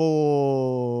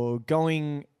for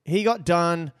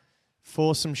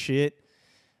some shit,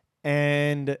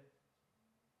 and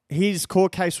his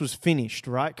court case was finished,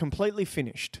 right? Completely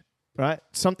finished, right?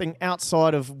 Something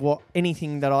outside of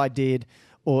anything that I did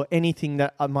or anything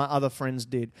that my other friends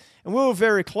did. And we were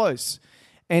very close.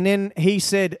 And then he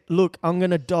said, look, I'm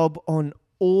going to dob on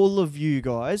all of you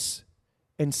guys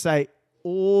and say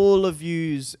all of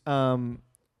yous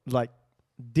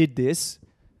did this.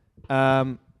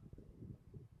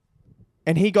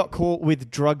 and he got caught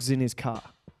with drugs in his car.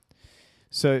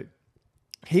 So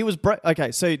he was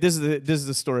okay. So this is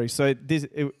the story. So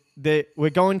we're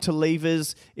going to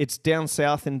Levers. It's down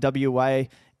south in WA.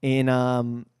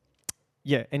 Anyway,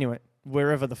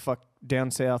 wherever the fuck down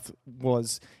south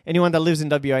was. Anyone that lives in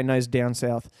WA knows down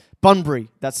south. Bunbury,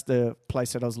 that's the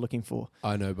place that I was looking for.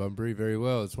 I know Bunbury very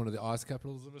well. It's one of the ice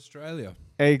capitals of Australia.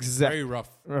 Exactly. Very rough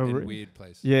and weird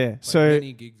place. Yeah. Like so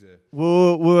many gigs there.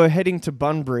 we were heading to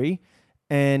Bunbury,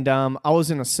 and I was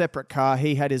in a separate car.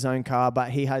 He had his own car, but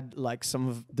he had like some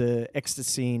of the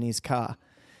ecstasy in his car.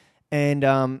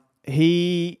 And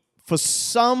he, for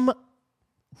some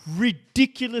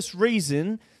ridiculous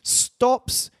reason,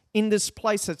 stops in this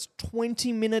place that's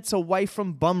 20 minutes away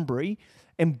from Bunbury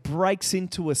and breaks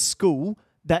into a school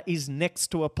that is next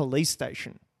to a police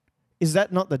station. Is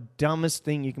that not the dumbest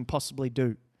thing you can possibly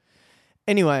do?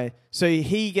 Anyway, so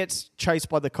he gets chased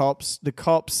by the cops. The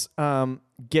cops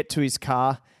get to his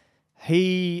car.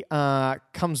 He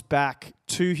comes back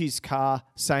to his car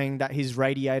saying that his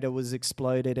radiator was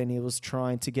exploded and he was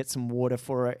trying to get some water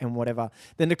for it and whatever.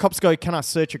 Then the cops go, "Can I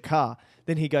search your car?"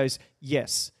 Then he goes,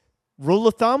 "Yes." Rule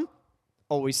of thumb,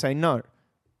 always say no.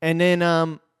 And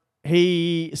then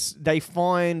they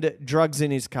find drugs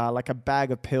in his car, like a bag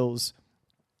of pills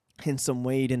and some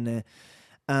weed in there.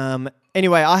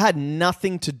 Anyway, I had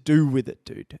nothing to do with it,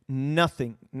 dude.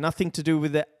 Nothing to do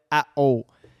with it at all.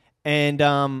 And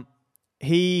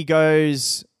he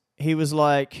was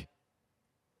like,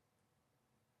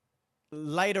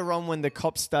 later on when the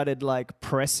cops started like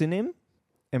pressing him,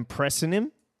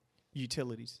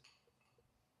 utilities.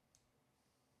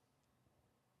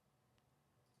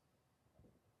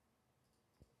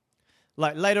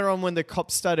 Like later on when the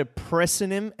cops started pressing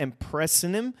him,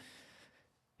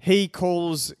 he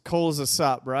calls us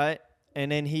up, right?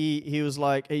 And then he was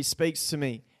like, he speaks to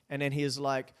me. And then he was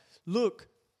like, "Look,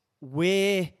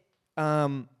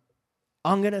 I'm going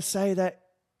to say that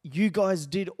you guys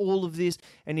did all of this."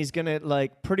 And he's going to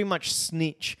like pretty much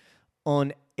snitch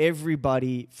on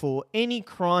everybody for any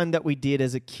crime that we did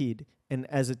as a kid and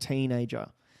as a teenager.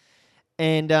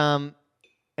 And I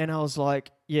was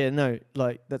like, "Yeah, no,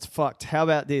 like that's fucked. How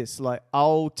about this? Like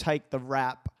I'll take the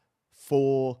rap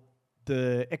for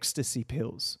the ecstasy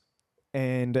pills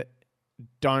and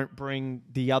don't bring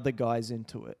the other guys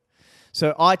into it.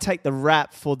 So I take the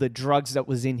rap for the drugs that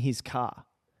was in his car."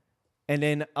 And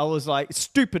then I was like,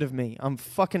 stupid of me. I'm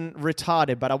fucking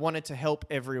retarded, but I wanted to help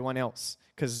everyone else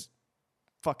because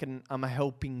fucking I'm a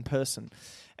helping person.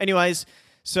 Anyways,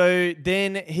 so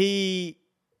then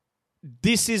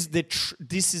this is the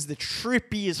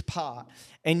trippiest part.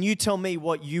 And you tell me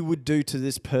what you would do to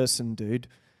this person, dude.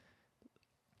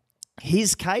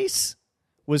 His case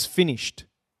was finished.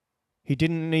 He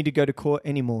didn't need to go to court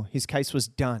anymore. His case was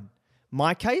done.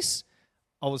 My case,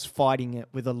 I was fighting it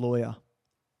with a lawyer.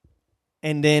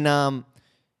 And then,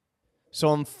 so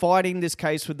I'm fighting this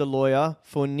case with the lawyer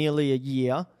for nearly a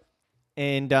year.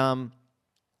 And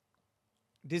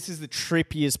this is the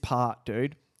trippiest part,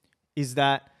 dude, is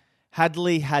that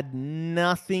Hadley had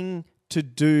nothing to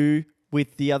do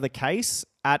with the other case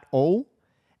at all.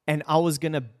 And I was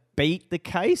going to beat the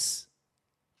case,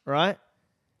 right?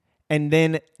 And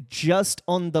then just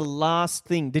on the last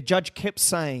thing, the judge kept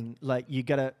saying, like, you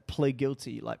got to plead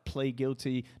guilty, like plead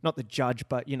guilty. Not the judge,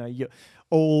 but, you know,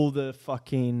 all the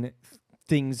fucking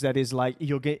things that is like,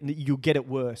 you'll get it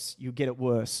worse. You get it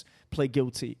worse. Plead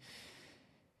guilty.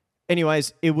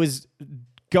 Anyways, it was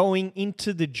going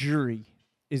into the jury.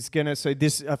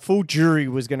 A full jury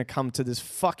was going to come to this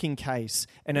fucking case.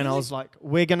 And then I was like,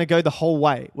 we're going to go the whole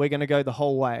way. We're going to go the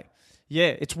whole way.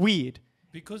 Yeah, it's weird.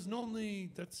 Because normally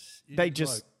they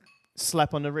just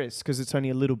slap on the wrist because it's only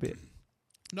a little bit.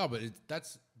 No, but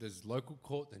there's local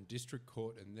court, then district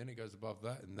court, and then it goes above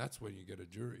that, and that's when you get a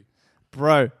jury.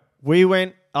 Bro, we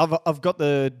went. I've got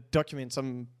the documents.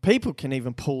 Some people can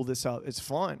even pull this up. It's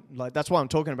fine. Like that's why I'm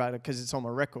talking about it because it's on my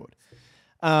record.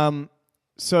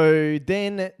 So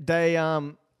then they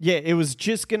it was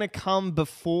just gonna come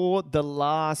before the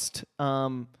last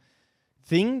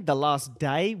the last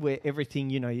day where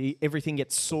everything, everything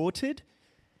gets sorted.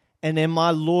 And then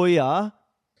my lawyer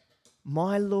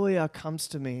comes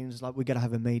to me and is like, we got to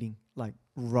have a meeting, like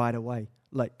right away,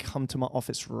 like come to my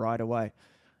office right away.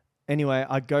 Anyway,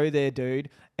 I go there, dude.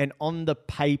 And on the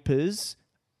papers,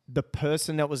 the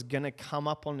person that was going to come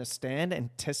up on the stand and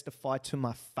testify to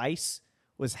my face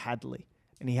was Hadley.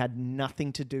 And he had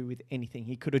nothing to do with anything.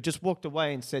 He could have just walked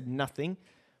away and said nothing.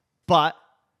 But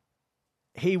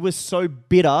he was so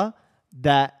bitter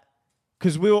that,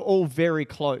 because we were all very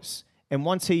close. And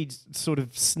once he sort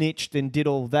of snitched and did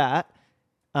all that,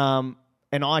 and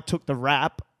I took the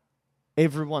rap,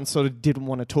 everyone sort of didn't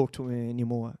want to talk to him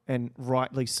anymore, and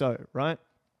rightly so, right?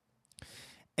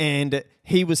 And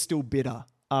he was still bitter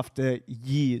after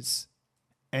years.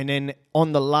 And then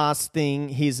on the last thing,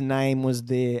 his name was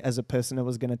there as a person that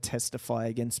was going to testify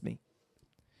against me.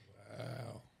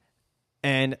 Wow.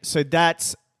 And so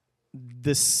that's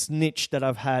the snitch that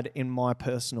I've had in my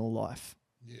personal life.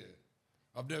 Yeah.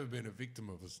 I've never been a victim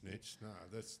of a snitch. No,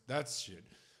 that's shit.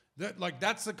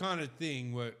 That's the kind of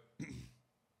thing where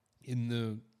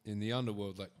in the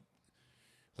underworld,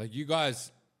 like you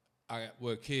guys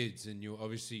were kids and you're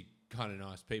obviously kind of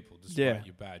nice people despite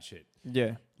your bad shit.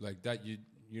 Yeah. Like that,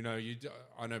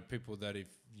 I know people that if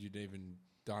you'd even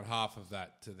done half of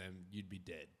that to them, you'd be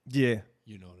dead. Yeah.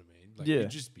 You know what I mean? Yeah.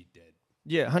 You'd just be dead.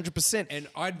 Yeah, 100%. And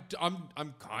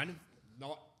I'm kind of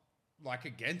not like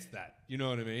against that. You know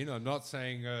what I mean? I'm not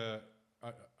saying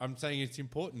I'm saying it's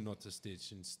important not to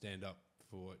stitch and stand up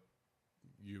for what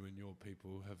you and your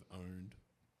people have owned.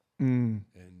 And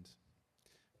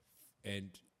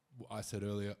I said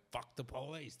earlier, fuck the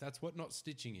police. That's what not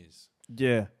stitching is.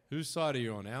 Yeah. Whose side are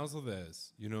you on? Ours or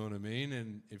theirs? You know what I mean?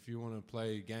 And if you want to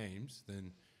play games,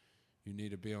 then you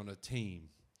need to be on a team.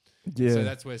 Yeah. So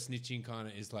that's where snitching kind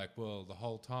of is like, well, the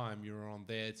whole time you were on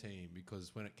their team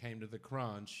because when it came to the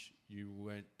crunch,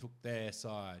 you took their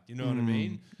side. You know what I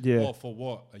mean? Yeah. Or for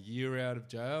what? A year out of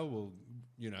jail? Well,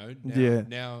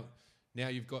 now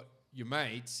you've got your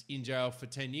mates in jail for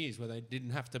 10 years where they didn't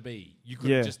have to be. You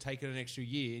could have just taken an extra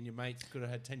year and your mates could have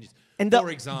had 10 years. And for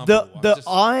example. The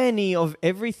irony of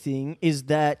everything is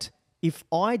that if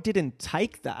I didn't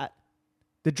take that,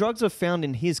 the drugs were found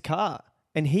in his car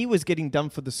and he was getting done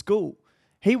for the school.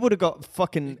 He would have got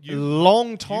fucking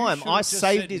long time. I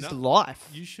saved his life.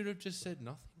 You should have just said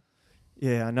nothing.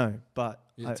 Yeah, I know, but...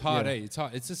 It's hard, eh? It's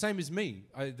hard. It's the same as me.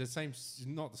 Not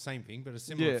the same thing, but a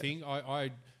similar thing.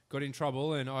 I got in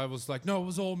trouble and I was like, no, it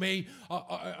was all me.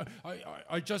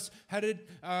 I just had it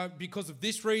because of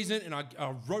this reason, and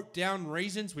I wrote down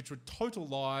reasons which were total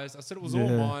lies. I said it was all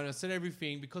mine. I said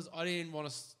everything because I didn't want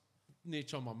to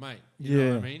snitch on my mate. You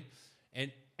know what I mean?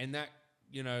 And that,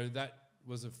 that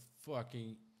was a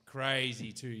fucking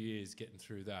crazy 2 years getting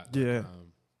through that. Yeah.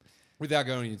 Without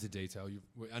going into detail,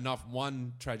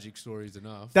 one tragic story is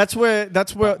enough. That's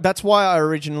why I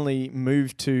originally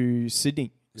moved to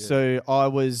Sydney. Yeah. So I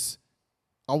was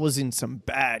in some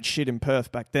bad shit in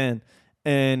Perth back then,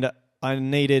 and I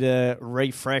needed a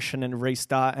refresh and then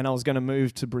restart, and I was going to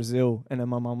move to Brazil, and then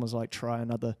my mum was like, try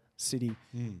another city,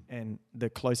 and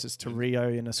the closest to Rio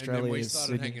in Australia is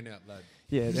Sydney. And then we started hanging out, lad.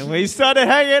 Yeah, then we started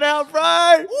hanging out,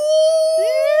 bro.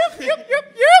 Yep.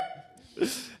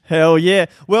 Hell yeah.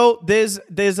 Well, there's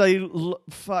I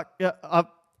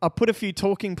put a few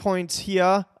talking points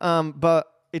here, but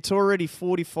it's already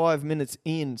 45 minutes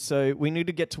in, so we need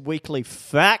to get to weekly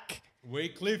fact.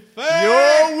 Weekly fact.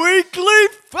 Your weekly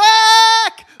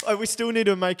fact. Oh, we still need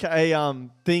to make a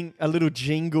little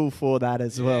jingle for that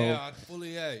as well. Yeah,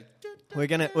 fully. We're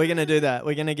gonna do that.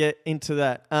 We're gonna get into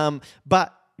that.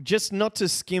 But just not to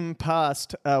skim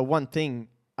past one thing.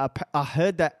 I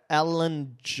heard that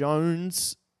Alan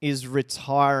Jones is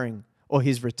retiring, or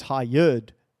he's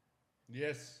retired.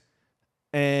 Yes.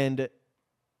 And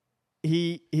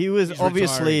he was he's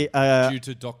obviously due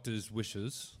to doctors'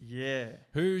 wishes. Yeah.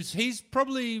 He's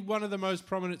probably one of the most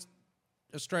prominent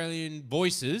Australian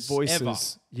voices ever.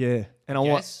 Yeah. And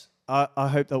I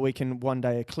hope that we can one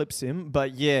day eclipse him.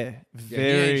 But yeah,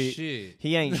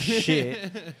 he ain't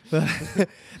shit.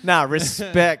 Nah,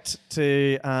 respect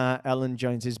to Alan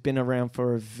Jones. He's been around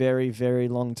for a very, very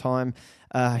long time.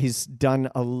 He's done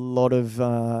a lot of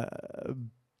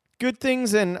good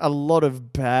things and a lot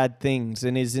of bad things,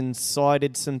 and he's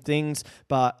incited some things.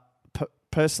 But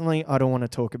personally, I don't want to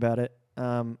talk about it.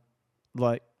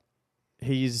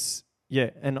 He's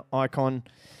an icon,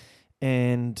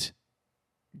 and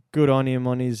good on him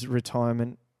on his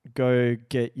retirement. Go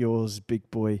get yours, big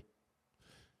boy.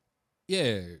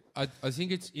 Yeah, I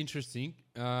think it's interesting.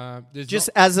 You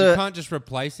can't just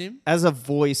replace him as a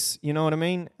voice. You know what I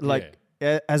mean?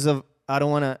 I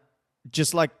don't want to.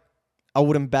 Just like I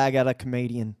wouldn't bag out a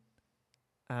comedian,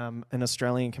 an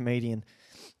Australian comedian,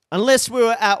 unless we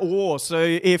were at war. So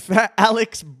if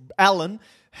Alex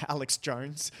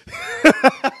Jones.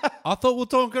 I thought we were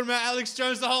talking about Alex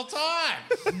Jones the whole time.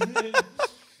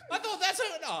 I thought that's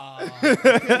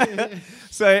it.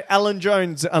 So Alan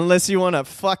Jones, unless you want to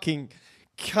fucking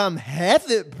come have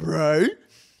it, bro,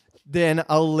 then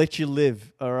I'll let you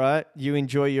live. All right. You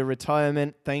enjoy your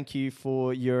retirement. Thank you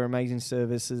for your amazing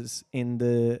services in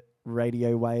the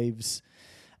radio waves.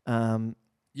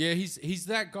 Yeah, he's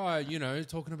that guy,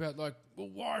 talking about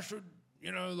why should,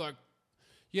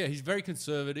 yeah, he's very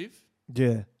conservative.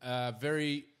 Yeah.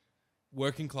 very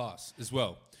working class as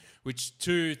well, which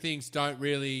two things don't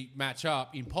really match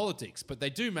up in politics, but they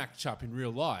do match up in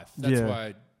real life. That's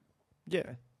why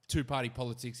two-party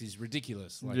politics is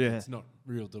ridiculous. Like it's not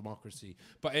real democracy.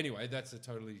 But anyway, that's a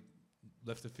totally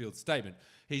left of field statement.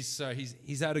 He's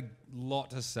had a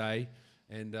lot to say,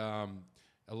 and a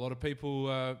lot of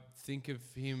people think of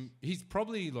him. He's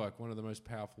probably like one of the most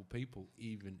powerful people,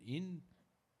 even in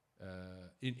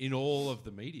all of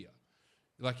the media.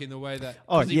 Like in the way that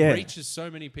he reaches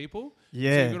so many people.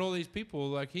 Yeah. So you've got all these people,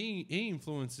 like he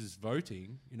influences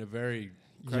voting in a very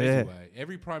crazy way.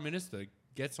 Every prime minister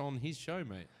gets on his show,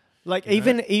 mate. Like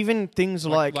even things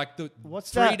like the what's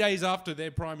 3 that? days after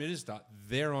their prime minister,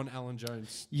 they're on Alan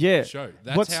Jones' show.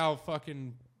 That's how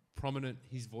fucking prominent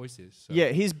his voice is. So. Yeah,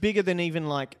 he's bigger than even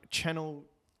like Channel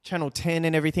 10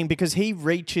 and everything because he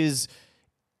reaches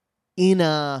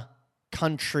inner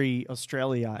country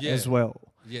Australia as well.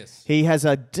 Yes. He has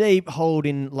a deep hold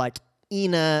in like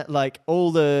inner, like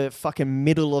all the fucking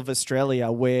middle of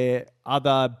Australia where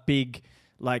other big,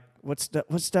 like what's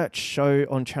that show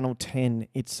on Channel 10?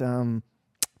 It's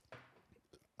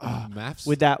Maths?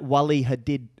 with that Wally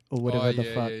Hadid or whatever the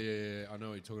fuck. Yeah. I know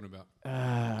what you're talking about.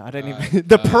 I don't even...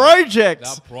 The Project!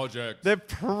 The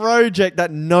Project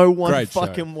that no one Great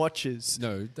fucking show. watches.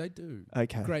 No, they do.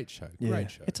 Okay. Great show. Yeah.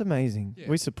 Great show. It's amazing. Yeah.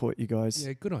 We support you guys.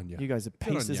 Yeah, good on you. You guys are Good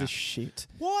on pieces ya. of shit.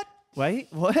 What? Wait,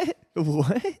 what?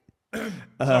 What?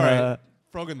 Sorry.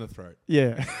 Frog in the throat.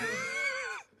 Yeah.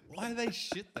 Why are they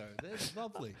shit though? They're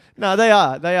lovely. No, they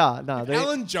are. No, If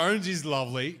Alan Jones is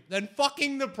lovely, then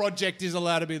fucking the Project is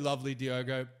allowed to be lovely,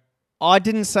 Diogo. I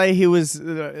didn't say he was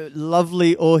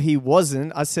lovely or he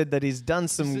wasn't. I said that he's done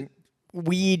some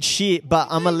weird shit, but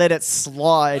I'm going to let it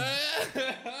slide.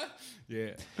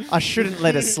 Yeah. I shouldn't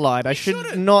let it slide. I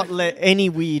should not let any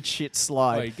weird shit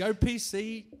slide. Wait, go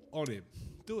PC on him.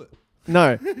 Do it.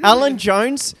 No. Alan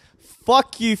Jones,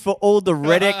 fuck you for all the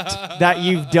Reddit that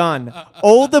you've done.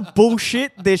 All the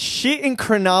bullshit, the shit in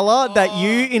Cronulla that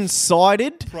you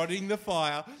incited. Prodding the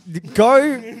fire.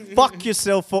 Go fuck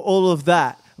yourself for all of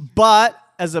that. But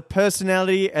as a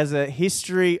personality, as a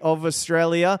history of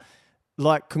Australia,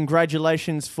 like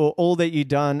congratulations for all that you've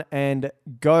done and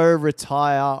go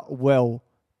retire well.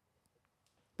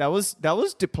 That was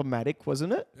diplomatic,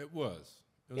 wasn't it? It was.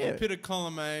 It was a bit of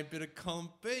column A, bit of column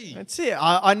B. That's it.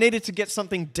 I needed to get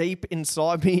something deep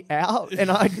inside me out, and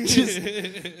I just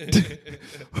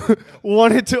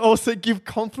wanted to also give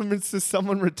compliments to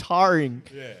someone retiring.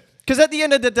 Yeah. Because at the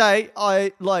end of the day,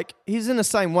 he's in the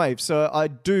same wave, so I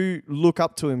do look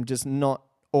up to him, just not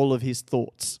all of his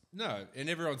thoughts. No, and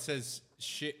everyone says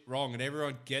shit wrong, and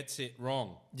everyone gets it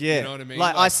wrong. Yeah. You know what I mean?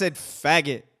 Like I said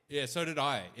faggot. Yeah, so did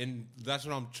I, and that's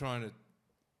what I'm trying to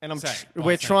And say.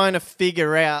 we're trying to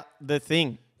figure out the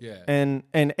thing. Yeah. And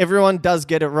everyone does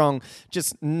get it wrong,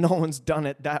 just no one's done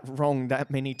it that wrong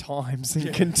that many times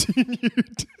and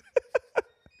continued.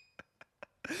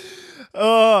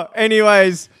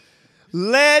 Anyways,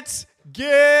 let's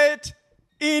get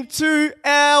into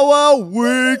our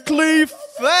weekly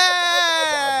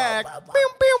fact. Pew,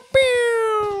 pew,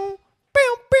 pew.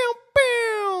 Pew, pew,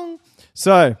 pew.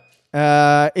 So,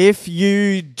 if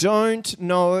you don't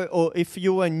know or if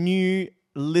you are new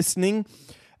listening,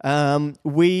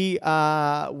 we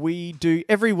do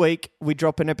every week. We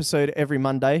drop an episode every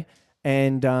Monday.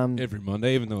 And every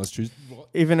Monday, even though it's Tuesday.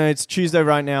 Even though it's Tuesday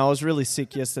right now, I was really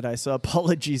sick yesterday, so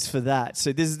apologies for that.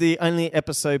 So this is the only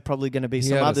episode, probably going to be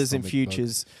some others in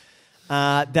futures,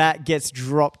 that gets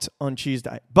dropped on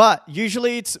Tuesday. But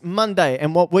usually it's Monday,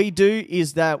 and what we do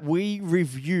is that we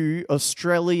review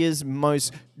Australia's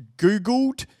most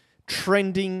Googled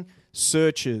trending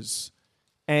searches,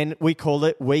 and we call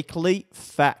it Weekly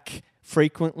FAQ,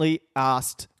 Frequently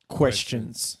Asked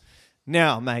Questions.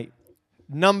 Now, mate,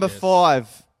 Number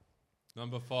 5.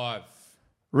 Number 5.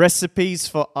 Recipes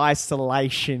for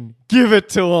isolation. Give it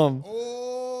to them.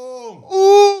 Oh.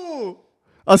 Ooh.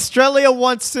 Australia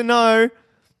wants to know,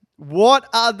 what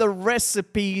are the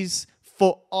recipes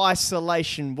for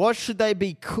isolation? What should they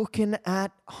be cooking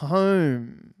at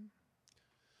home?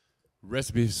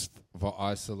 Recipes for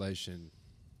isolation.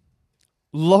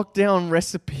 Lockdown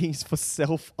recipes for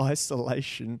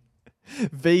self-isolation.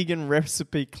 Vegan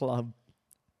recipe club.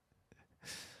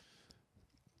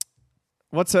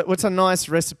 What's a nice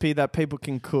recipe that people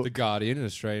can cook? The Guardian, an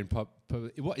Australian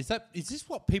what is that? Is this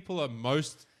what people are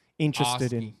most interested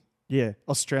asking? in? Yeah,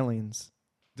 Australians.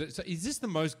 So is this the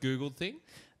most Googled thing?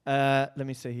 Let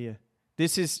me see here.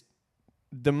 This is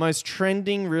the most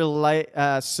trending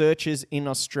searches in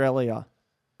Australia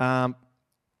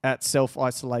at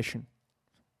self-isolation.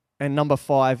 And number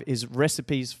 5 is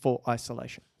recipes for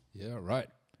isolation. Yeah, right.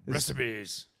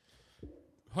 Recipes.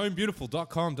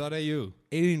 Homebeautiful.com.au.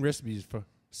 Eating recipes for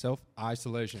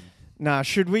self-isolation. Nah,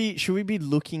 should we be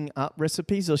looking up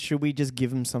recipes or should we just give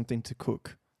them something to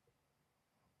cook?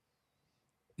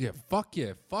 Yeah. Fuck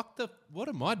the... What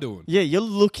am I doing? Yeah, you're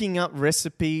looking up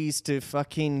recipes to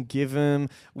fucking give them.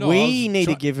 No, we need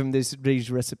to give them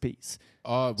these recipes.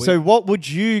 So So what would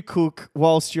you cook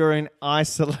whilst you're in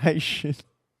isolation?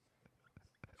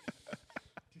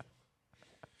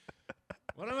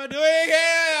 what am I doing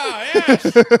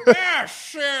here?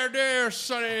 Yes, dear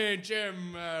Sonny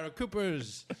Jim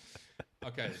Coopers.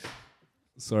 Okay.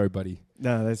 Sorry, buddy.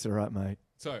 No, that's all right, mate.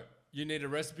 So, you need a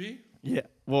recipe? Yeah.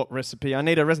 What recipe? I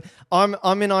need a recipe.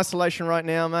 I'm in isolation right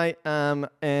now, mate.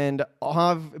 And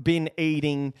I've been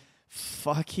eating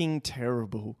fucking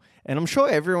terrible. And I'm sure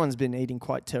everyone's been eating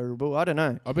quite terrible. I don't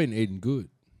know. I've been eating good.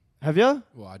 Have you?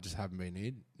 Well, I just haven't been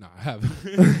eating. No, I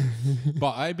haven't.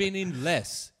 But I've been eating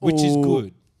less, which is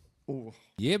good. Ooh.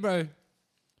 Yeah, bro.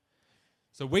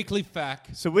 So, weekly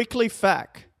fact. So weekly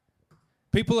fact.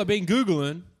 People have been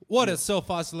Googling, what are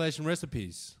self-isolation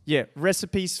recipes? Yeah,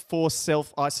 recipes for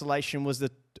self-isolation was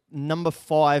the number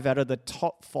 5 out of the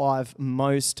top 5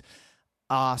 most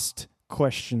asked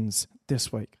questions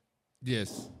this week.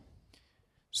 Yes.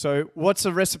 So what's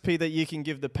a recipe that you can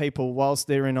give the people whilst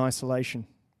they're in isolation?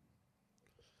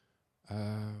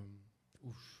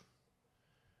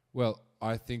 Well,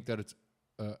 I think that it's...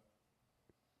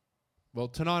 well,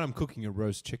 tonight I'm cooking a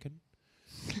roast chicken.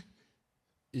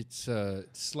 It's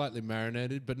slightly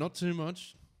marinated, but not too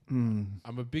much.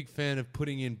 I'm a big fan of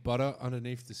putting in butter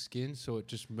underneath the skin so it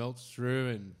just melts through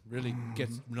and really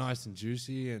gets nice and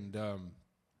juicy. And,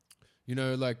 you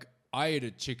know, like, I eat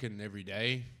a chicken every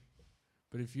day.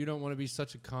 But if you don't want to be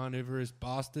such a carnivorous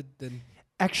bastard, then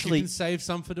Actually, you can save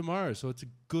some for tomorrow. So it's a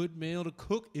good meal to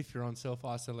cook if you're on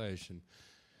self-isolation.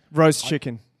 roast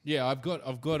chicken. Yeah, I've got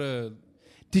a...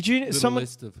 Did you little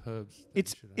list of herbs.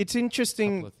 It's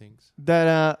interesting couple of things.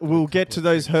 that we'll get to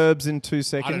those herbs in 2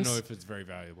 seconds. I don't know if it's very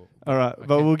valuable. All right,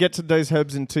 but we'll get to those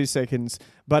herbs in 2 seconds.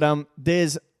 But I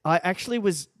actually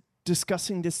was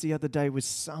discussing this the other day with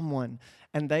someone,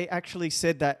 and they actually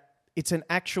said that it's an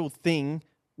actual thing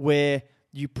where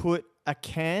you put a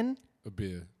can, A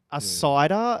beer.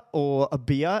 cider, or a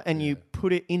beer, and you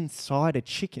put it inside a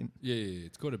chicken. Yeah.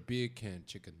 It's called a beer can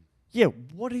chicken. Yeah,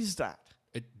 what is that?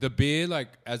 The beer, like,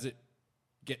 as it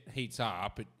heats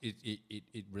up,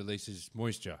 it releases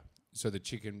moisture. So the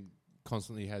chicken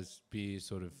constantly has beer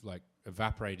sort of like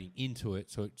evaporating into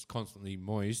it, so it's constantly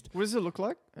moist. What does it look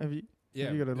like? Have you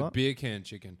got it a up? beer can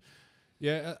chicken.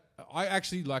 Yeah, I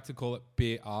actually like to call it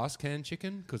beer ass can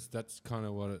chicken because that's kind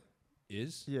of what it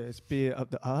is. Yeah, it's beer up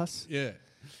the ass. Yeah.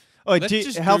 Oh,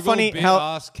 how Google funny? Beer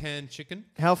ass can chicken.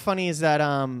 How funny is that?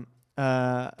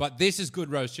 But this is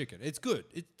good roast chicken. It's good.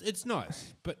 It's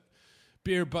nice. But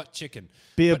beer butt chicken.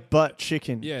 Butt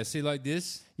chicken. Yeah, see like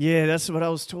this? Yeah, that's what I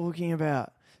was talking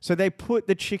about. So they put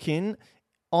the chicken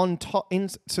on top.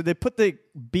 So they put the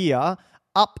beer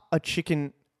up a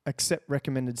chicken. Accept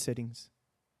recommended settings.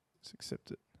 Let's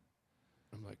accept it.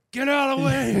 I'm like, get out of the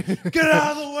way! Get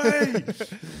out of the way!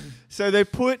 So they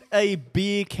put a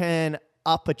beer can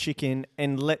up a chicken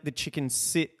and let the chicken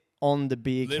sit on the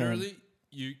beer can. Literally,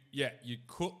 you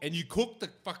cook the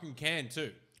fucking can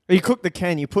too. You cook the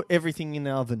can. You put everything in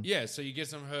the oven. Yeah, so you get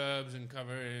some herbs and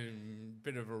cover it in a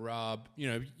bit of a rub. You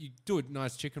know, you do a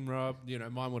nice chicken rub. You know,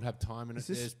 mine would have thyme in it.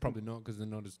 Theirs probably not because they're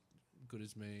not as good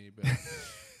as me. But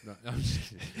no, I'm just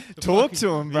kidding. Talk to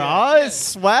him, bro. Yeah.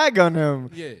 Swag on him.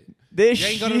 Yeah. They're You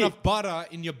ain't got shit. enough butter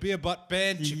in your beer butt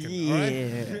band chicken, Yeah. all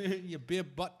right? Your beer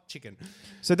butt chicken.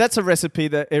 So that's a recipe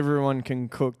that everyone can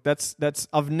cook. That's.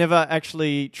 I've never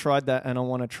actually tried that, and I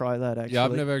want to try that. Actually, Yeah,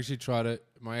 I've never actually tried it.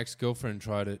 My ex-girlfriend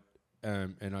tried it,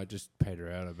 and I just paid her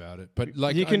out about it. But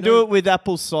like, you can do it with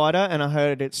apple cider, and I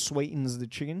heard it sweetens the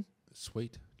chicken.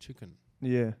 Sweet chicken.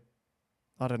 Yeah,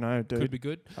 I don't know, dude. Could be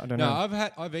good. I don't no, know.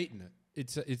 I've eaten it.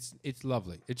 It's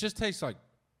lovely. It just tastes like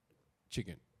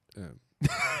chicken.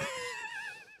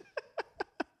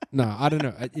 No, I don't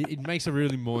know. It makes it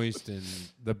really moist, and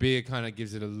the beer kind of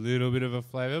gives it a little bit of a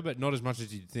flavor, but not as much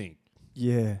as you'd think.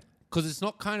 Yeah. Because it's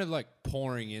not kind of like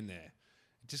pouring in there.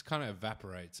 It just kind of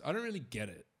evaporates. I don't really get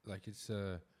it. Like it's...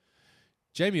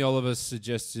 Jamie Oliver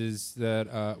suggests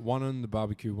that one on the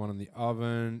barbecue, one on the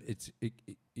oven.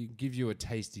 It gives you a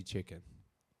tasty chicken.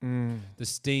 The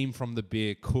steam from the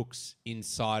beer cooks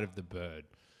inside of the bird.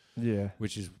 Yeah.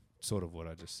 Which is sort of what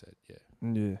I just said. Yeah.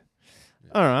 Yeah.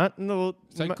 All right. No,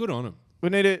 So good on him. we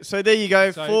need it. So there you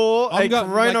go So for a I'm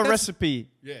Corona like, recipe.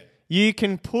 Yeah. You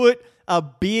can put a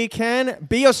beer can.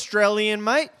 Be Australian,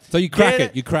 mate. So you crack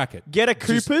it. You crack it. Get a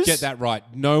Just Cooper's. get that right.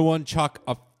 No one chuck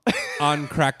a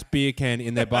uncracked beer can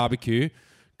in their barbecue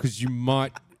because you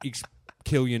might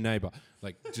kill your neighbor.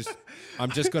 Like,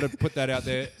 I'm just got to put that out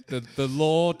there. The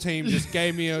law team just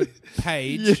gave me a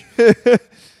page,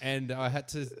 and I had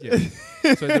to.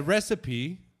 Yeah. So the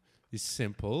recipe is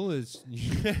simple.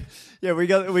 Yeah, we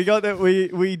got that.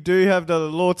 We do have the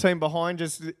law team behind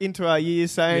just into our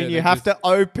ears saying you have to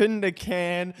open the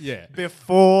can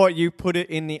before you put it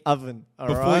in the oven.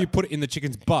 Before you put it in the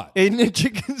chicken's butt. In the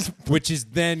chicken's butt. Which is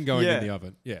then going in the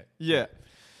oven. Yeah. Yeah.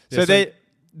 So they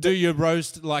do your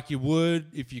roast like you would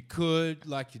if you could,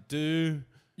 like you do.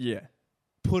 Yeah.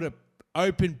 Put a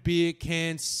open beer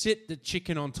can, sit the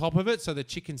chicken on top of it so the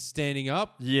chicken's standing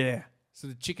up. Yeah. So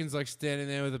the chicken's like standing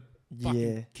there with a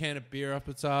fucking can of beer up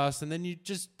its ass, and then you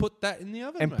just put that in the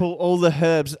oven, and pull all the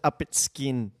herbs up its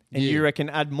skin, and you reckon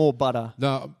add more butter.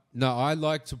 No, I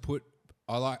like to put.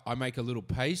 I make a little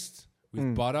paste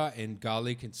with butter and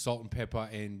garlic and salt and pepper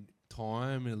and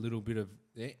thyme and a little bit of,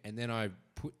 and then I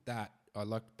put that. I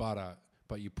like butter,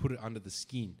 but you put it under the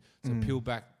skin. So peel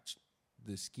back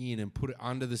the skin and put it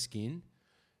under the skin,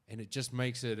 and it just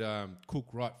makes it cook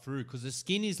right through because the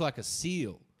skin is like a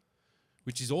seal,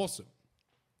 which is awesome.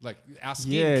 Like our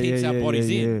skin keeps our bodies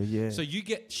in. Yeah. So you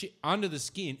get shit under the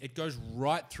skin, it goes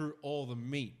right through all the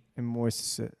meat. And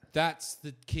moists it. That's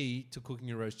the key to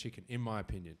cooking a roast chicken, in my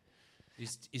opinion.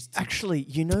 Is to actually,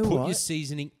 you know put what? your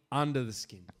seasoning under the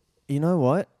skin. You know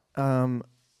what?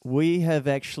 We have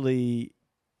actually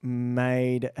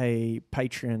made a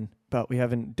Patreon, but we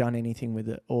haven't done anything with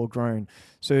it or grown.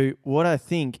 So what I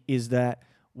think is that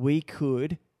we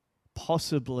could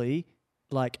possibly,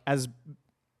 like, as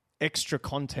extra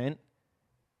content,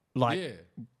 like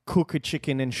cook a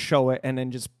chicken and show it and then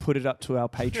just put it up to our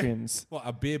Patreons. What,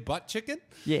 a beer butt chicken?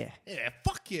 Yeah. Yeah,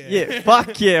 fuck yeah. Yeah,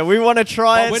 fuck yeah. We want to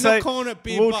try it. We're not calling it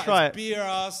beer butt. It's beer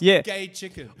ass gay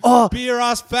chicken. Oh. Beer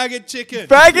ass faggot chicken.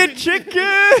 Faggot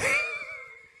chicken!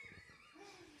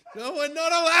 No, we're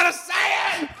not allowed to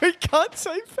say it! We can't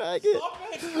say faggot. Stop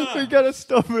it, We gotta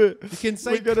stop it. You can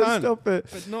say we gotta cunt, stop it.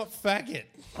 but not faggot.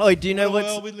 Oh, do you know what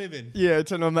what world we live in? Yeah,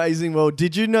 it's an amazing world.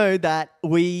 Did you know that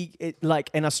like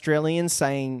an Australian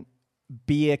saying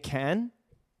beer can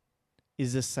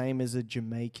is the same as a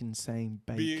Jamaican saying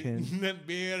bacon?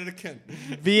 Beer can.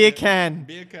 Beer can.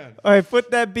 Beer can. All right,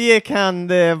 put that beer can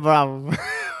there, bro.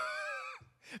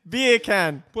 Beer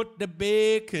can. Put the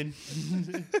bacon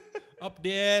up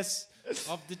the ass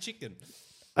of the chicken.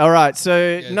 All right,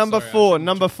 so Yeah, number four.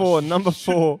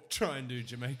 Try and do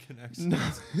Jamaican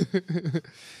accents.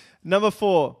 Number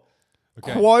 4.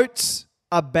 Okay. Quotes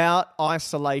about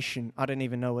isolation. I don't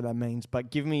even know what that means,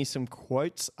 but give me some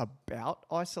quotes about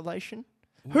isolation.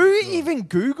 Who even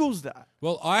Googles that?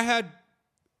 Well, I had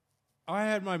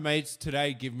my mates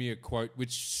today give me a quote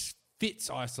which fits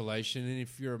isolation, and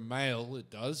if you're a male, it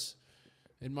does.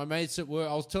 And my mates at work,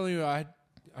 I was telling you, I've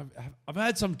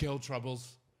had some girl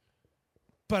troubles,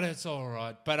 but it's all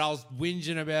right. But I was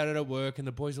whinging about it at work, and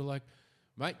the boys were like,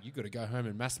 mate, you got to go home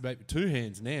and masturbate with 2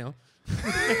 hands now.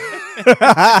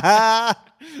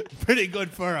 Pretty good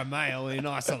for a male in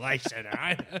isolation,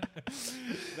 right?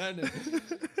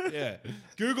 Yeah.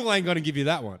 Google ain't going to give you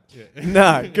that one. Yeah.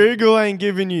 No, Google ain't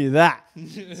giving you that.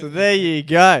 So there you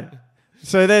go.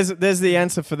 So there's the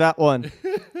answer for that one.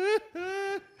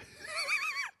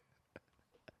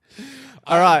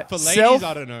 All right. For ladies,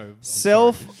 I don't know.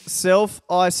 Self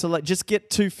isolate. Just get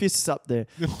 2 fists up there.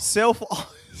 Self.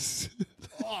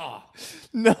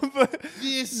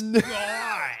 This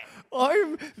guy.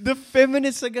 The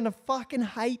feminists are gonna fucking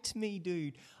hate me,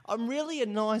 dude. I'm really a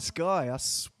nice guy, I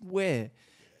swear.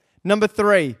 Number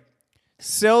 3,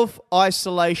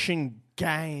 self-isolation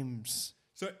games.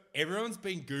 So everyone's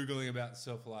been Googling about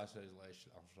self-isolation.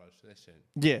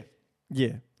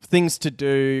 Yeah. Things to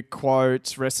do,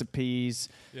 quotes, recipes.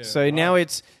 Yeah, so now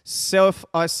it's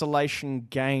self-isolation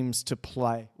games to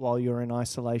play while you're in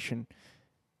isolation.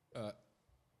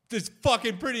 It's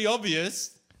fucking pretty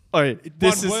obvious. Oh,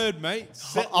 One word, mate.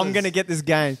 Settlers. I'm going to get this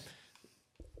game.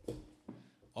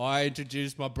 I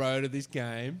introduced my bro to this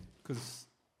game because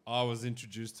I was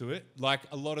introduced to it, like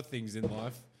a lot of things in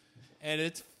life. And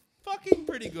it's fucking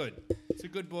pretty good. It's a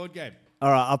good board game. All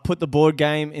right, I'll put the board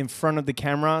game in front of the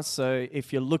camera. So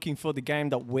if you're looking for the game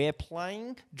that we're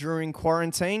playing during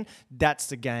quarantine, that's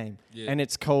the game. Yeah. And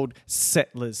it's called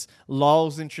Settlers.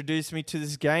 Lyle's introduced me to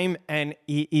this game, and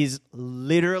it is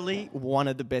literally one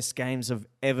of the best games I've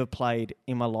ever played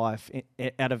in my life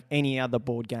out of any other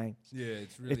board game. Yeah,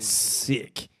 it's really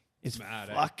sick. It's mad,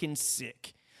 fucking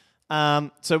sick.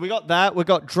 So we got that. We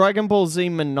got Dragon Ball Z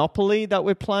Monopoly that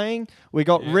we're playing. We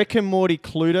got Rick and Morty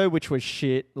Cluedo, which was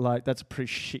shit. Like, that's a pretty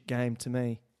shit game to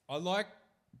me. I like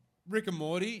Rick and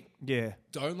Morty. Yeah.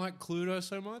 Don't like Cluedo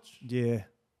so much. Yeah.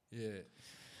 Yeah.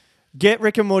 Get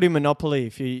Rick and Morty Monopoly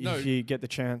if No. you get the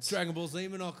chance. Dragon Ball Z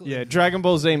Monopoly. Yeah, Dragon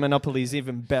Ball Z Monopoly is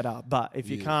even better. But if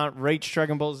you Yeah. can't reach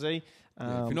Dragon Ball Z,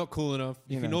 Yeah, if you're not cool enough,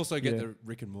 you can know, also get yeah. the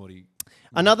Rick and Morty.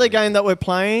 another game that we're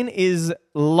playing is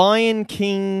Lion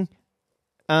King.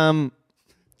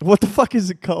 What the fuck is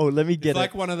it called? Let me get It's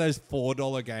like it. one of those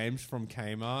 $4 games from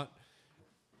Kmart.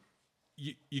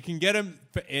 You can get them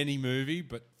for any movie,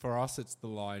 but for us, it's the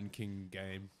Lion King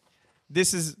game.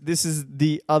 This is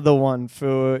the other one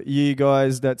for you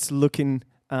guys that's looking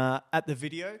at the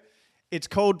video. It's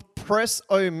called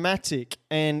Press-O-Matic,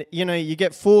 and you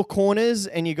get 4 corners,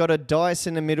 and you got a dice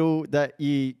in the middle that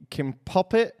you can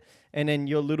pop it, and then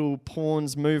your little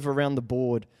pawns move around the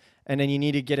board, and then you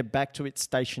need to get it back to its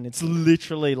station. It's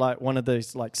literally like one of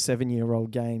those like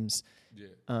 7-year-old games.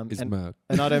 Yeah, it's and, mad.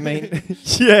 And I don't mean,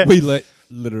 yeah, We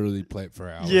literally play it for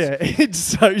hours. yeah, it's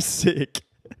so sick.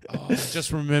 Oh, I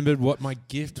just remembered what my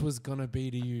gift was gonna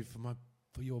be to you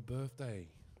for your birthday.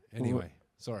 Anyway,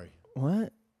 sorry.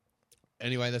 What?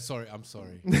 Anyway, I'm sorry. I'm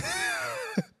sorry.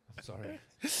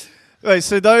 Wait,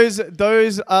 so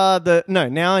those are the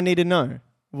now I need to know.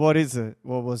 What is it?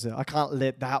 What was it? I can't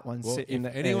let that one Well, sit in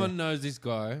if the anyone knows this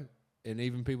guy, and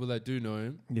even people that do know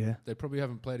him, Yeah. they probably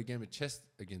haven't played a game of chess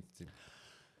against him.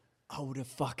 I would have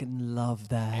fucking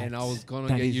loved that. And I was gonna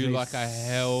That get is you a like a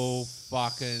hell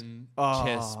fucking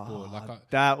chessboard. Like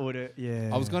that would have, yeah.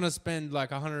 I was gonna spend like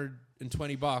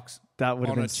 $120 that would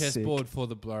have on been a chessboard sick. for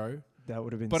the bro. That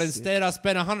would have been But sick. instead, I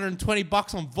spent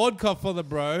 $120 on vodka for the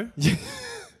bro.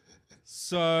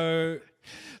 So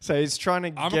So he's trying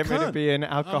to I'm a get me to cunt. be an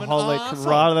alcoholic arsehole.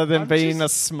 rather than I'm being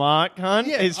just- a smart cunt.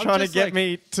 Yeah, he's I'm trying to just get like-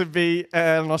 me to be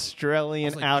an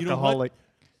Australian like, you know what? alcoholic.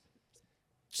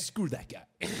 screw that guy.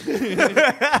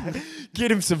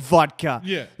 Get him some vodka.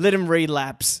 Yeah. Let him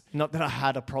relapse. Not that I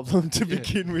had a problem to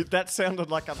begin with. That sounded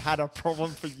like I've had a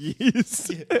problem for years.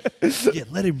 Yeah,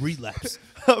 let him relapse.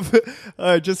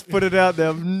 I just put it out there.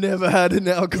 I've never had an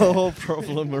alcohol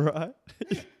problem, all right?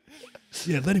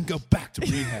 Yeah, let him go back to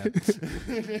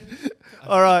rehab.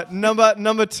 All right,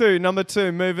 number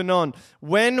two, moving on.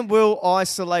 When will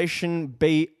isolation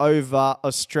be over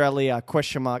Australia?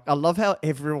 Question mark. I love how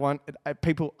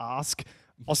people ask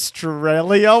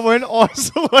Australia when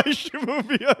isolation will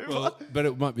be over. Well, but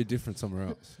it might be different somewhere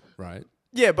else, right?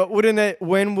 Yeah, but wouldn't it,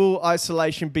 when will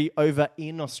isolation be over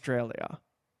in Australia?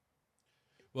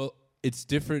 Well, it's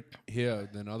different here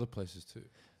than other places too.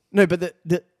 No, but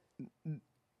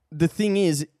the thing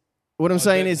is, what I'm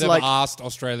saying is they've like... asked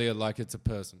Australia like it's a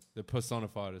person. They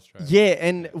personified Australia. Yeah,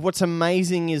 and what's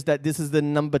amazing is that this is the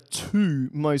number 2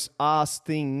 most asked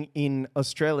thing in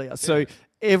Australia. So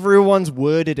everyone's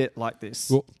worded it like this.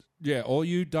 Well, yeah, all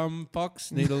you dumb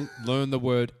fucks need to learn the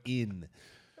word in.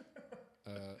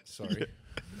 Sorry.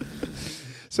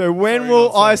 So when Sorry, will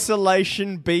not sorry.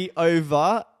 isolation be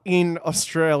over in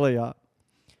Australia?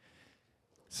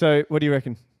 So what do you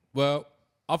reckon? Well,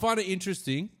 I find it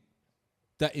interesting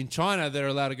that in China they're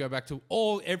allowed to go back to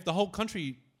the whole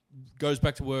country goes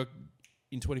back to work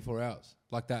in 24 hours,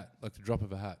 like that, like the drop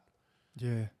of a hat.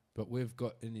 Yeah. But we've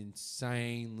got an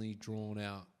insanely drawn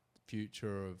out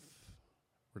future of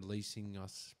releasing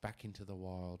us back into the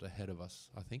wild ahead of us,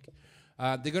 I think.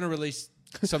 They're going to release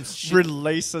some shit.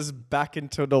 Release us back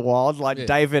into the wild, like Yeah.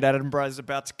 David Attenborough is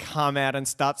about to come out and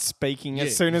start speaking Yeah,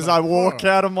 as soon he's as like, I walk "Oh,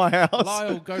 out of my house.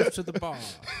 Lyle goes to the bar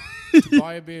to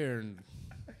buy a beer and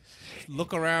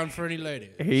look around for any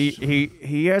ladies.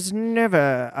 He has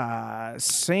never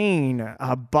seen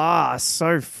a bar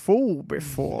so full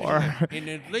before. In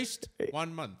at least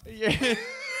 1 month. Yeah.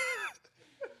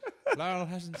 Lyle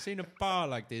hasn't seen a bar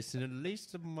like this in at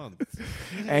least a month.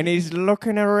 And he's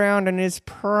looking around and he's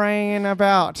praying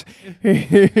about.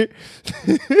 He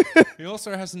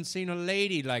also hasn't seen a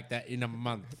lady like that in a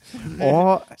month.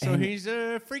 Or, So he's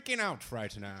freaking out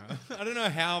right now. I don't know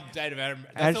how David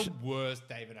Attenborough... That's the worst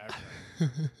David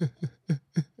Attenborough.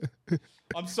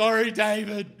 I'm sorry,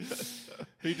 David.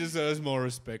 He deserves more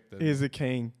respect than... he's a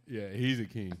king. Yeah, he's a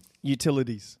king.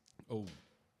 Utilities. Oh.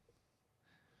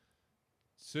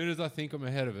 As soon as I think I'm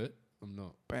ahead of it, I'm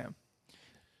not. Bam.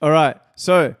 All right.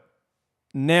 So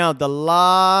now the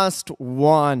last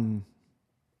one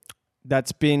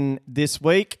that's been this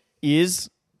week is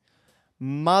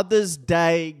Mother's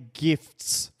Day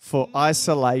gifts for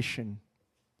isolation.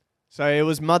 So it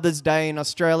was Mother's Day in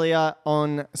Australia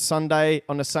on Sunday,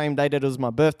 on the same day that it was my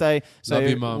birthday. So Love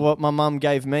you, Mum. what my mum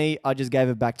gave me, I just gave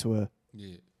it back to her.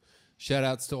 Yeah. Shout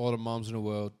outs to all the moms in the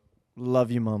world.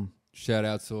 Love you, Mum. Shout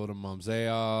outs to all the moms. They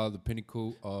are the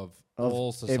pinnacle of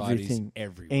all societies everything,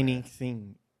 everywhere.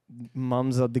 anything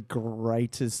mums are the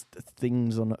greatest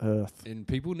things on earth. And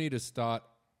people need to start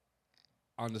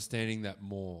understanding that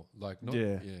more. Like, not,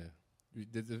 Yeah.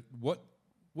 What,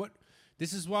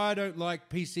 this is why I don't like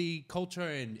PC culture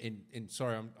and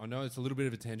sorry, I know it's a little bit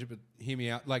of a tangent, but hear me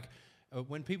out. Like,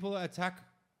 when people attack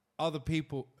other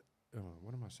people,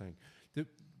 what am I saying?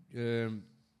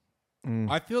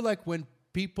 I feel like when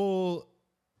people,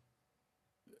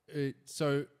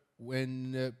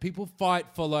 when people fight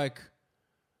for like,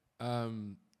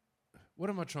 what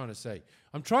am I trying to say?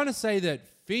 I'm trying to say that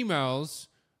females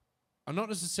are not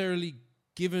necessarily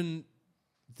given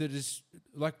that is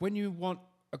like when you want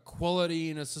equality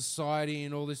in a society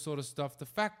and all this sort of stuff. The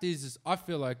fact is I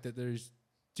feel like that there's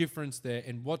difference there,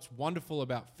 and what's wonderful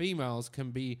about females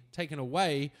can be taken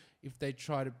away if they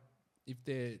if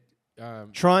they're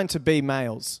Trying to be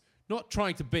males. not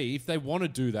trying to be. If they want to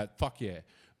do that, fuck yeah.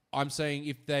 I'm saying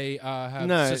if they have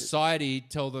No. society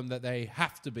tell them that they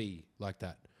have to be like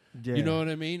that. Yeah. You know what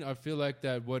I mean? I feel like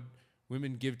that what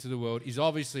women give to the world is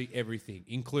obviously everything,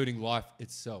 including life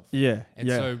itself. Yeah. And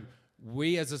yeah. so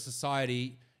we as a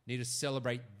society need to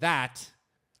celebrate that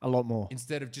a lot more.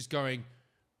 instead of just going,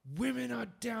 women are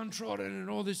downtrodden and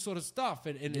all this sort of stuff.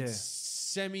 And Yeah. it's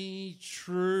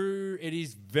semi-true. It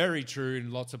is very true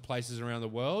in lots of places around the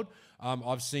world.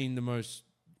 I've seen the most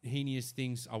heinous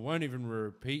things. I won't even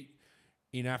repeat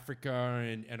in Africa.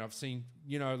 And I've seen,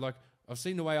 like, I've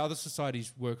seen the way other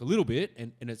societies work a little bit,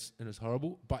 and it's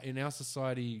horrible. But in our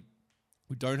society,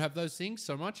 we don't have those things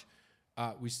so much.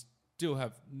 We still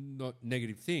have not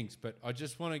negative things, but I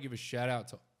just want to give a shout out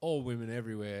to all women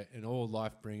everywhere and all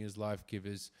life bringers, life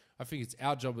givers. I think it's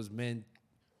our job as men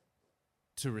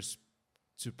to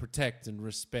protect and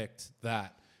respect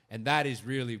that. And that is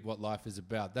really what life is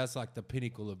about. That's like the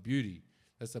pinnacle of beauty.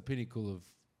 That's the pinnacle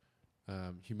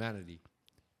of humanity.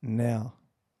 Now,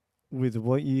 with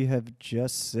what you have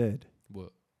just said,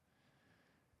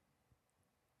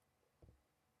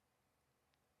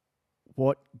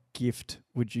 what gift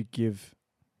would you give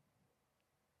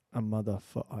a mother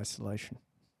for isolation?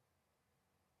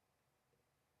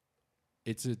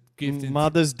 It's a gift.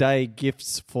 Mother's Day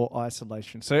gifts for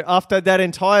isolation. So after that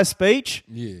entire speech,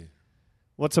 Yeah.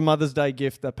 what's a Mother's Day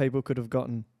gift that people could have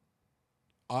gotten?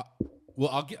 I'll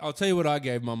tell you what I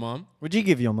gave my mum. What'd you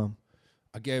give your mum?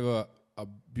 I gave her a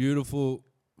beautiful...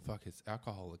 Fuck, it's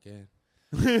alcohol again.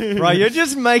 Right, you're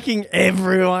just making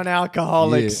everyone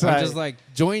alcoholics. I'm just like,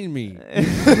 join me.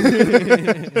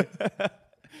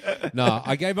 No,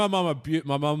 I gave my mum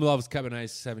my mum loves Cabernet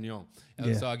Sauvignon. And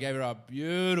Yeah. so I gave her a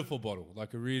beautiful bottle, like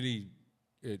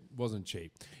it wasn't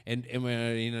cheap. And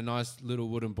we're in a nice little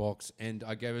wooden box. And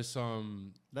I gave her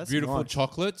some beautiful nice.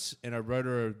 chocolates, and I wrote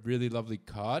her a really lovely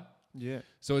card. Yeah.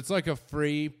 So it's like a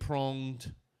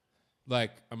three-pronged,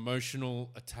 like, emotional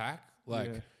attack.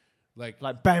 Like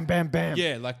bam, bam, bam.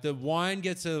 yeah, like the wine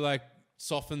gets her, like,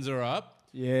 softens her up.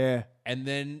 Yeah. And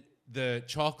then the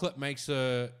chocolate makes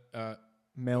her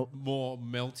Melt. more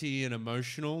melty and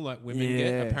emotional, like women Yeah.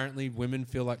 get. Apparently, women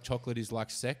feel like chocolate is like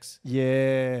sex.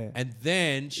 Yeah. And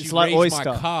then she It's like reads oyster.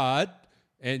 my card,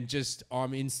 and just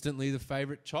I'm instantly the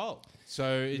favorite child.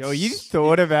 So it's, Yo, you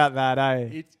thought about that,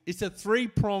 eh? it's a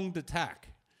three-pronged attack.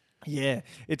 Yeah.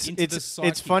 Into the It's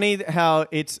psyche. funny how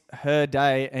it's her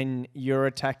day and you're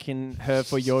attacking her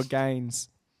for your gains.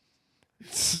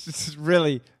 It's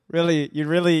really, you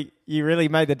really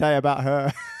made the day about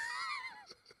her.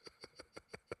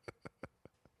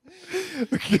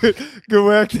 Good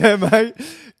work there, mate.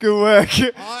 Good work.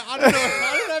 I don't know.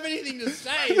 I don't have anything to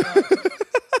say.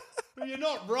 Like, you're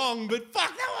not wrong, but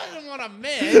fuck, that wasn't what I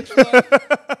meant.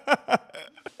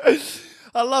 Like,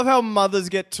 I love how mothers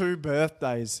get 2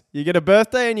 birthdays. You get a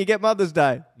birthday and you get Mother's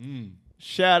Day.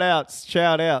 Shout outs.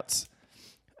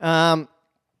 But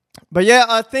yeah,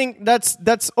 I think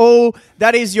that's all.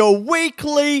 That is your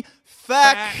weekly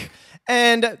fact.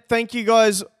 And thank you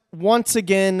guys once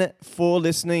again for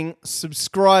listening,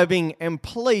 subscribing, and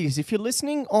please, if you're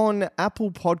listening on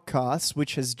Apple Podcasts,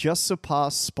 which has just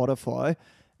surpassed Spotify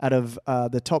out of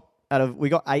we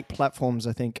got 8 platforms,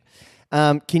 I think.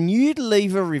 Can you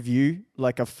leave a review,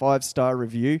 like a 5-star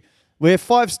review? We're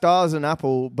 5 stars on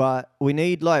Apple, but we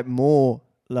need like more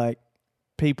like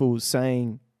people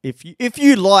saying if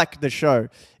you like the show.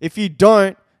 If you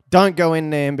don't go in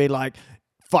there and be like,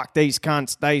 fuck these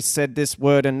cunts, they said this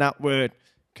word and that word,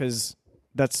 because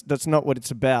that's not what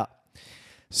it's about.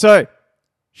 So,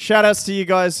 shout outs to you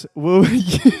guys.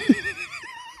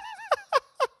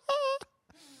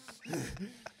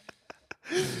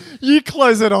 You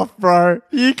close it off, bro.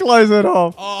 You close it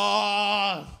off.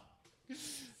 oh,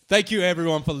 thank you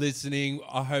everyone for listening.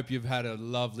 I hope you've had a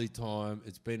lovely time.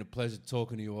 It's been a pleasure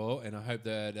talking to you all, and I hope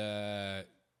that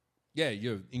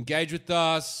you engage with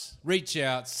us, reach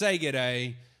out, say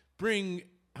g'day, bring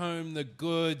home the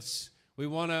goods. We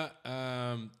wanna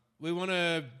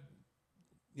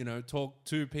talk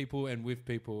to people and with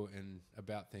people and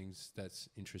about things that's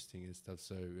interesting and stuff.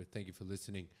 So thank you for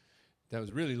listening. That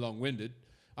was really long-winded.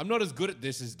 I'm not as good at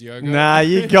this as Diogo. Nah,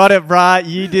 you got it, right.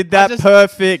 You did that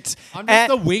perfect. I'm just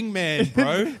the wingman,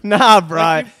 bro. Nah, bro.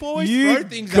 Like, you always throw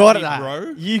things got at me, that, bro.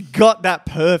 You got that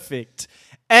perfect.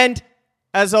 And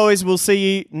as always, we'll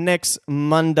see you next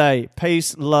Monday.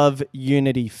 Peace, love,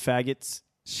 unity, faggots.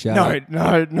 No,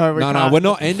 we're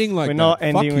not ending like that. We're not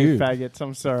ending Fuck with you. faggots.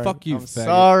 I'm sorry. Fuck you, I'm faggot.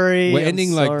 sorry. We're I'm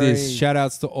ending like this. sorry. Shout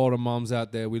outs to all the moms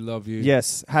out there. We love you.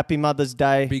 Yes. Happy Mother's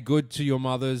Day. Be good to your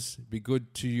mothers. Be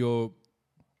good to your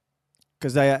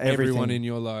Because they are everything. everyone in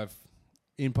your life,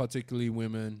 in particularly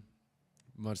women.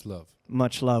 Much love.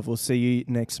 Much love. We'll see you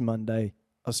next Monday,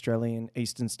 Australian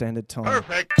Eastern Standard Time.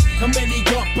 Perfect. How many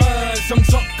got bars? I'm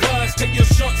top class. Take your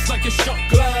shots like a shot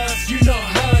glass. You not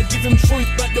hard, give him truth,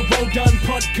 but the well done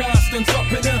podcast on top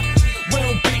of the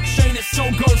well, bitch, ain't a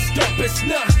soul gon' stop us,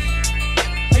 nah.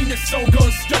 Ain't a soul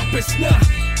gon' stop us, nah.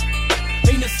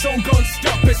 Ain't a soul gon'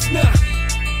 stop us, nah.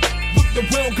 Look, the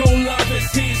world gon' love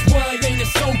us. Here's why ain't a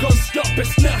soul gon' stop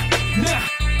us, nah.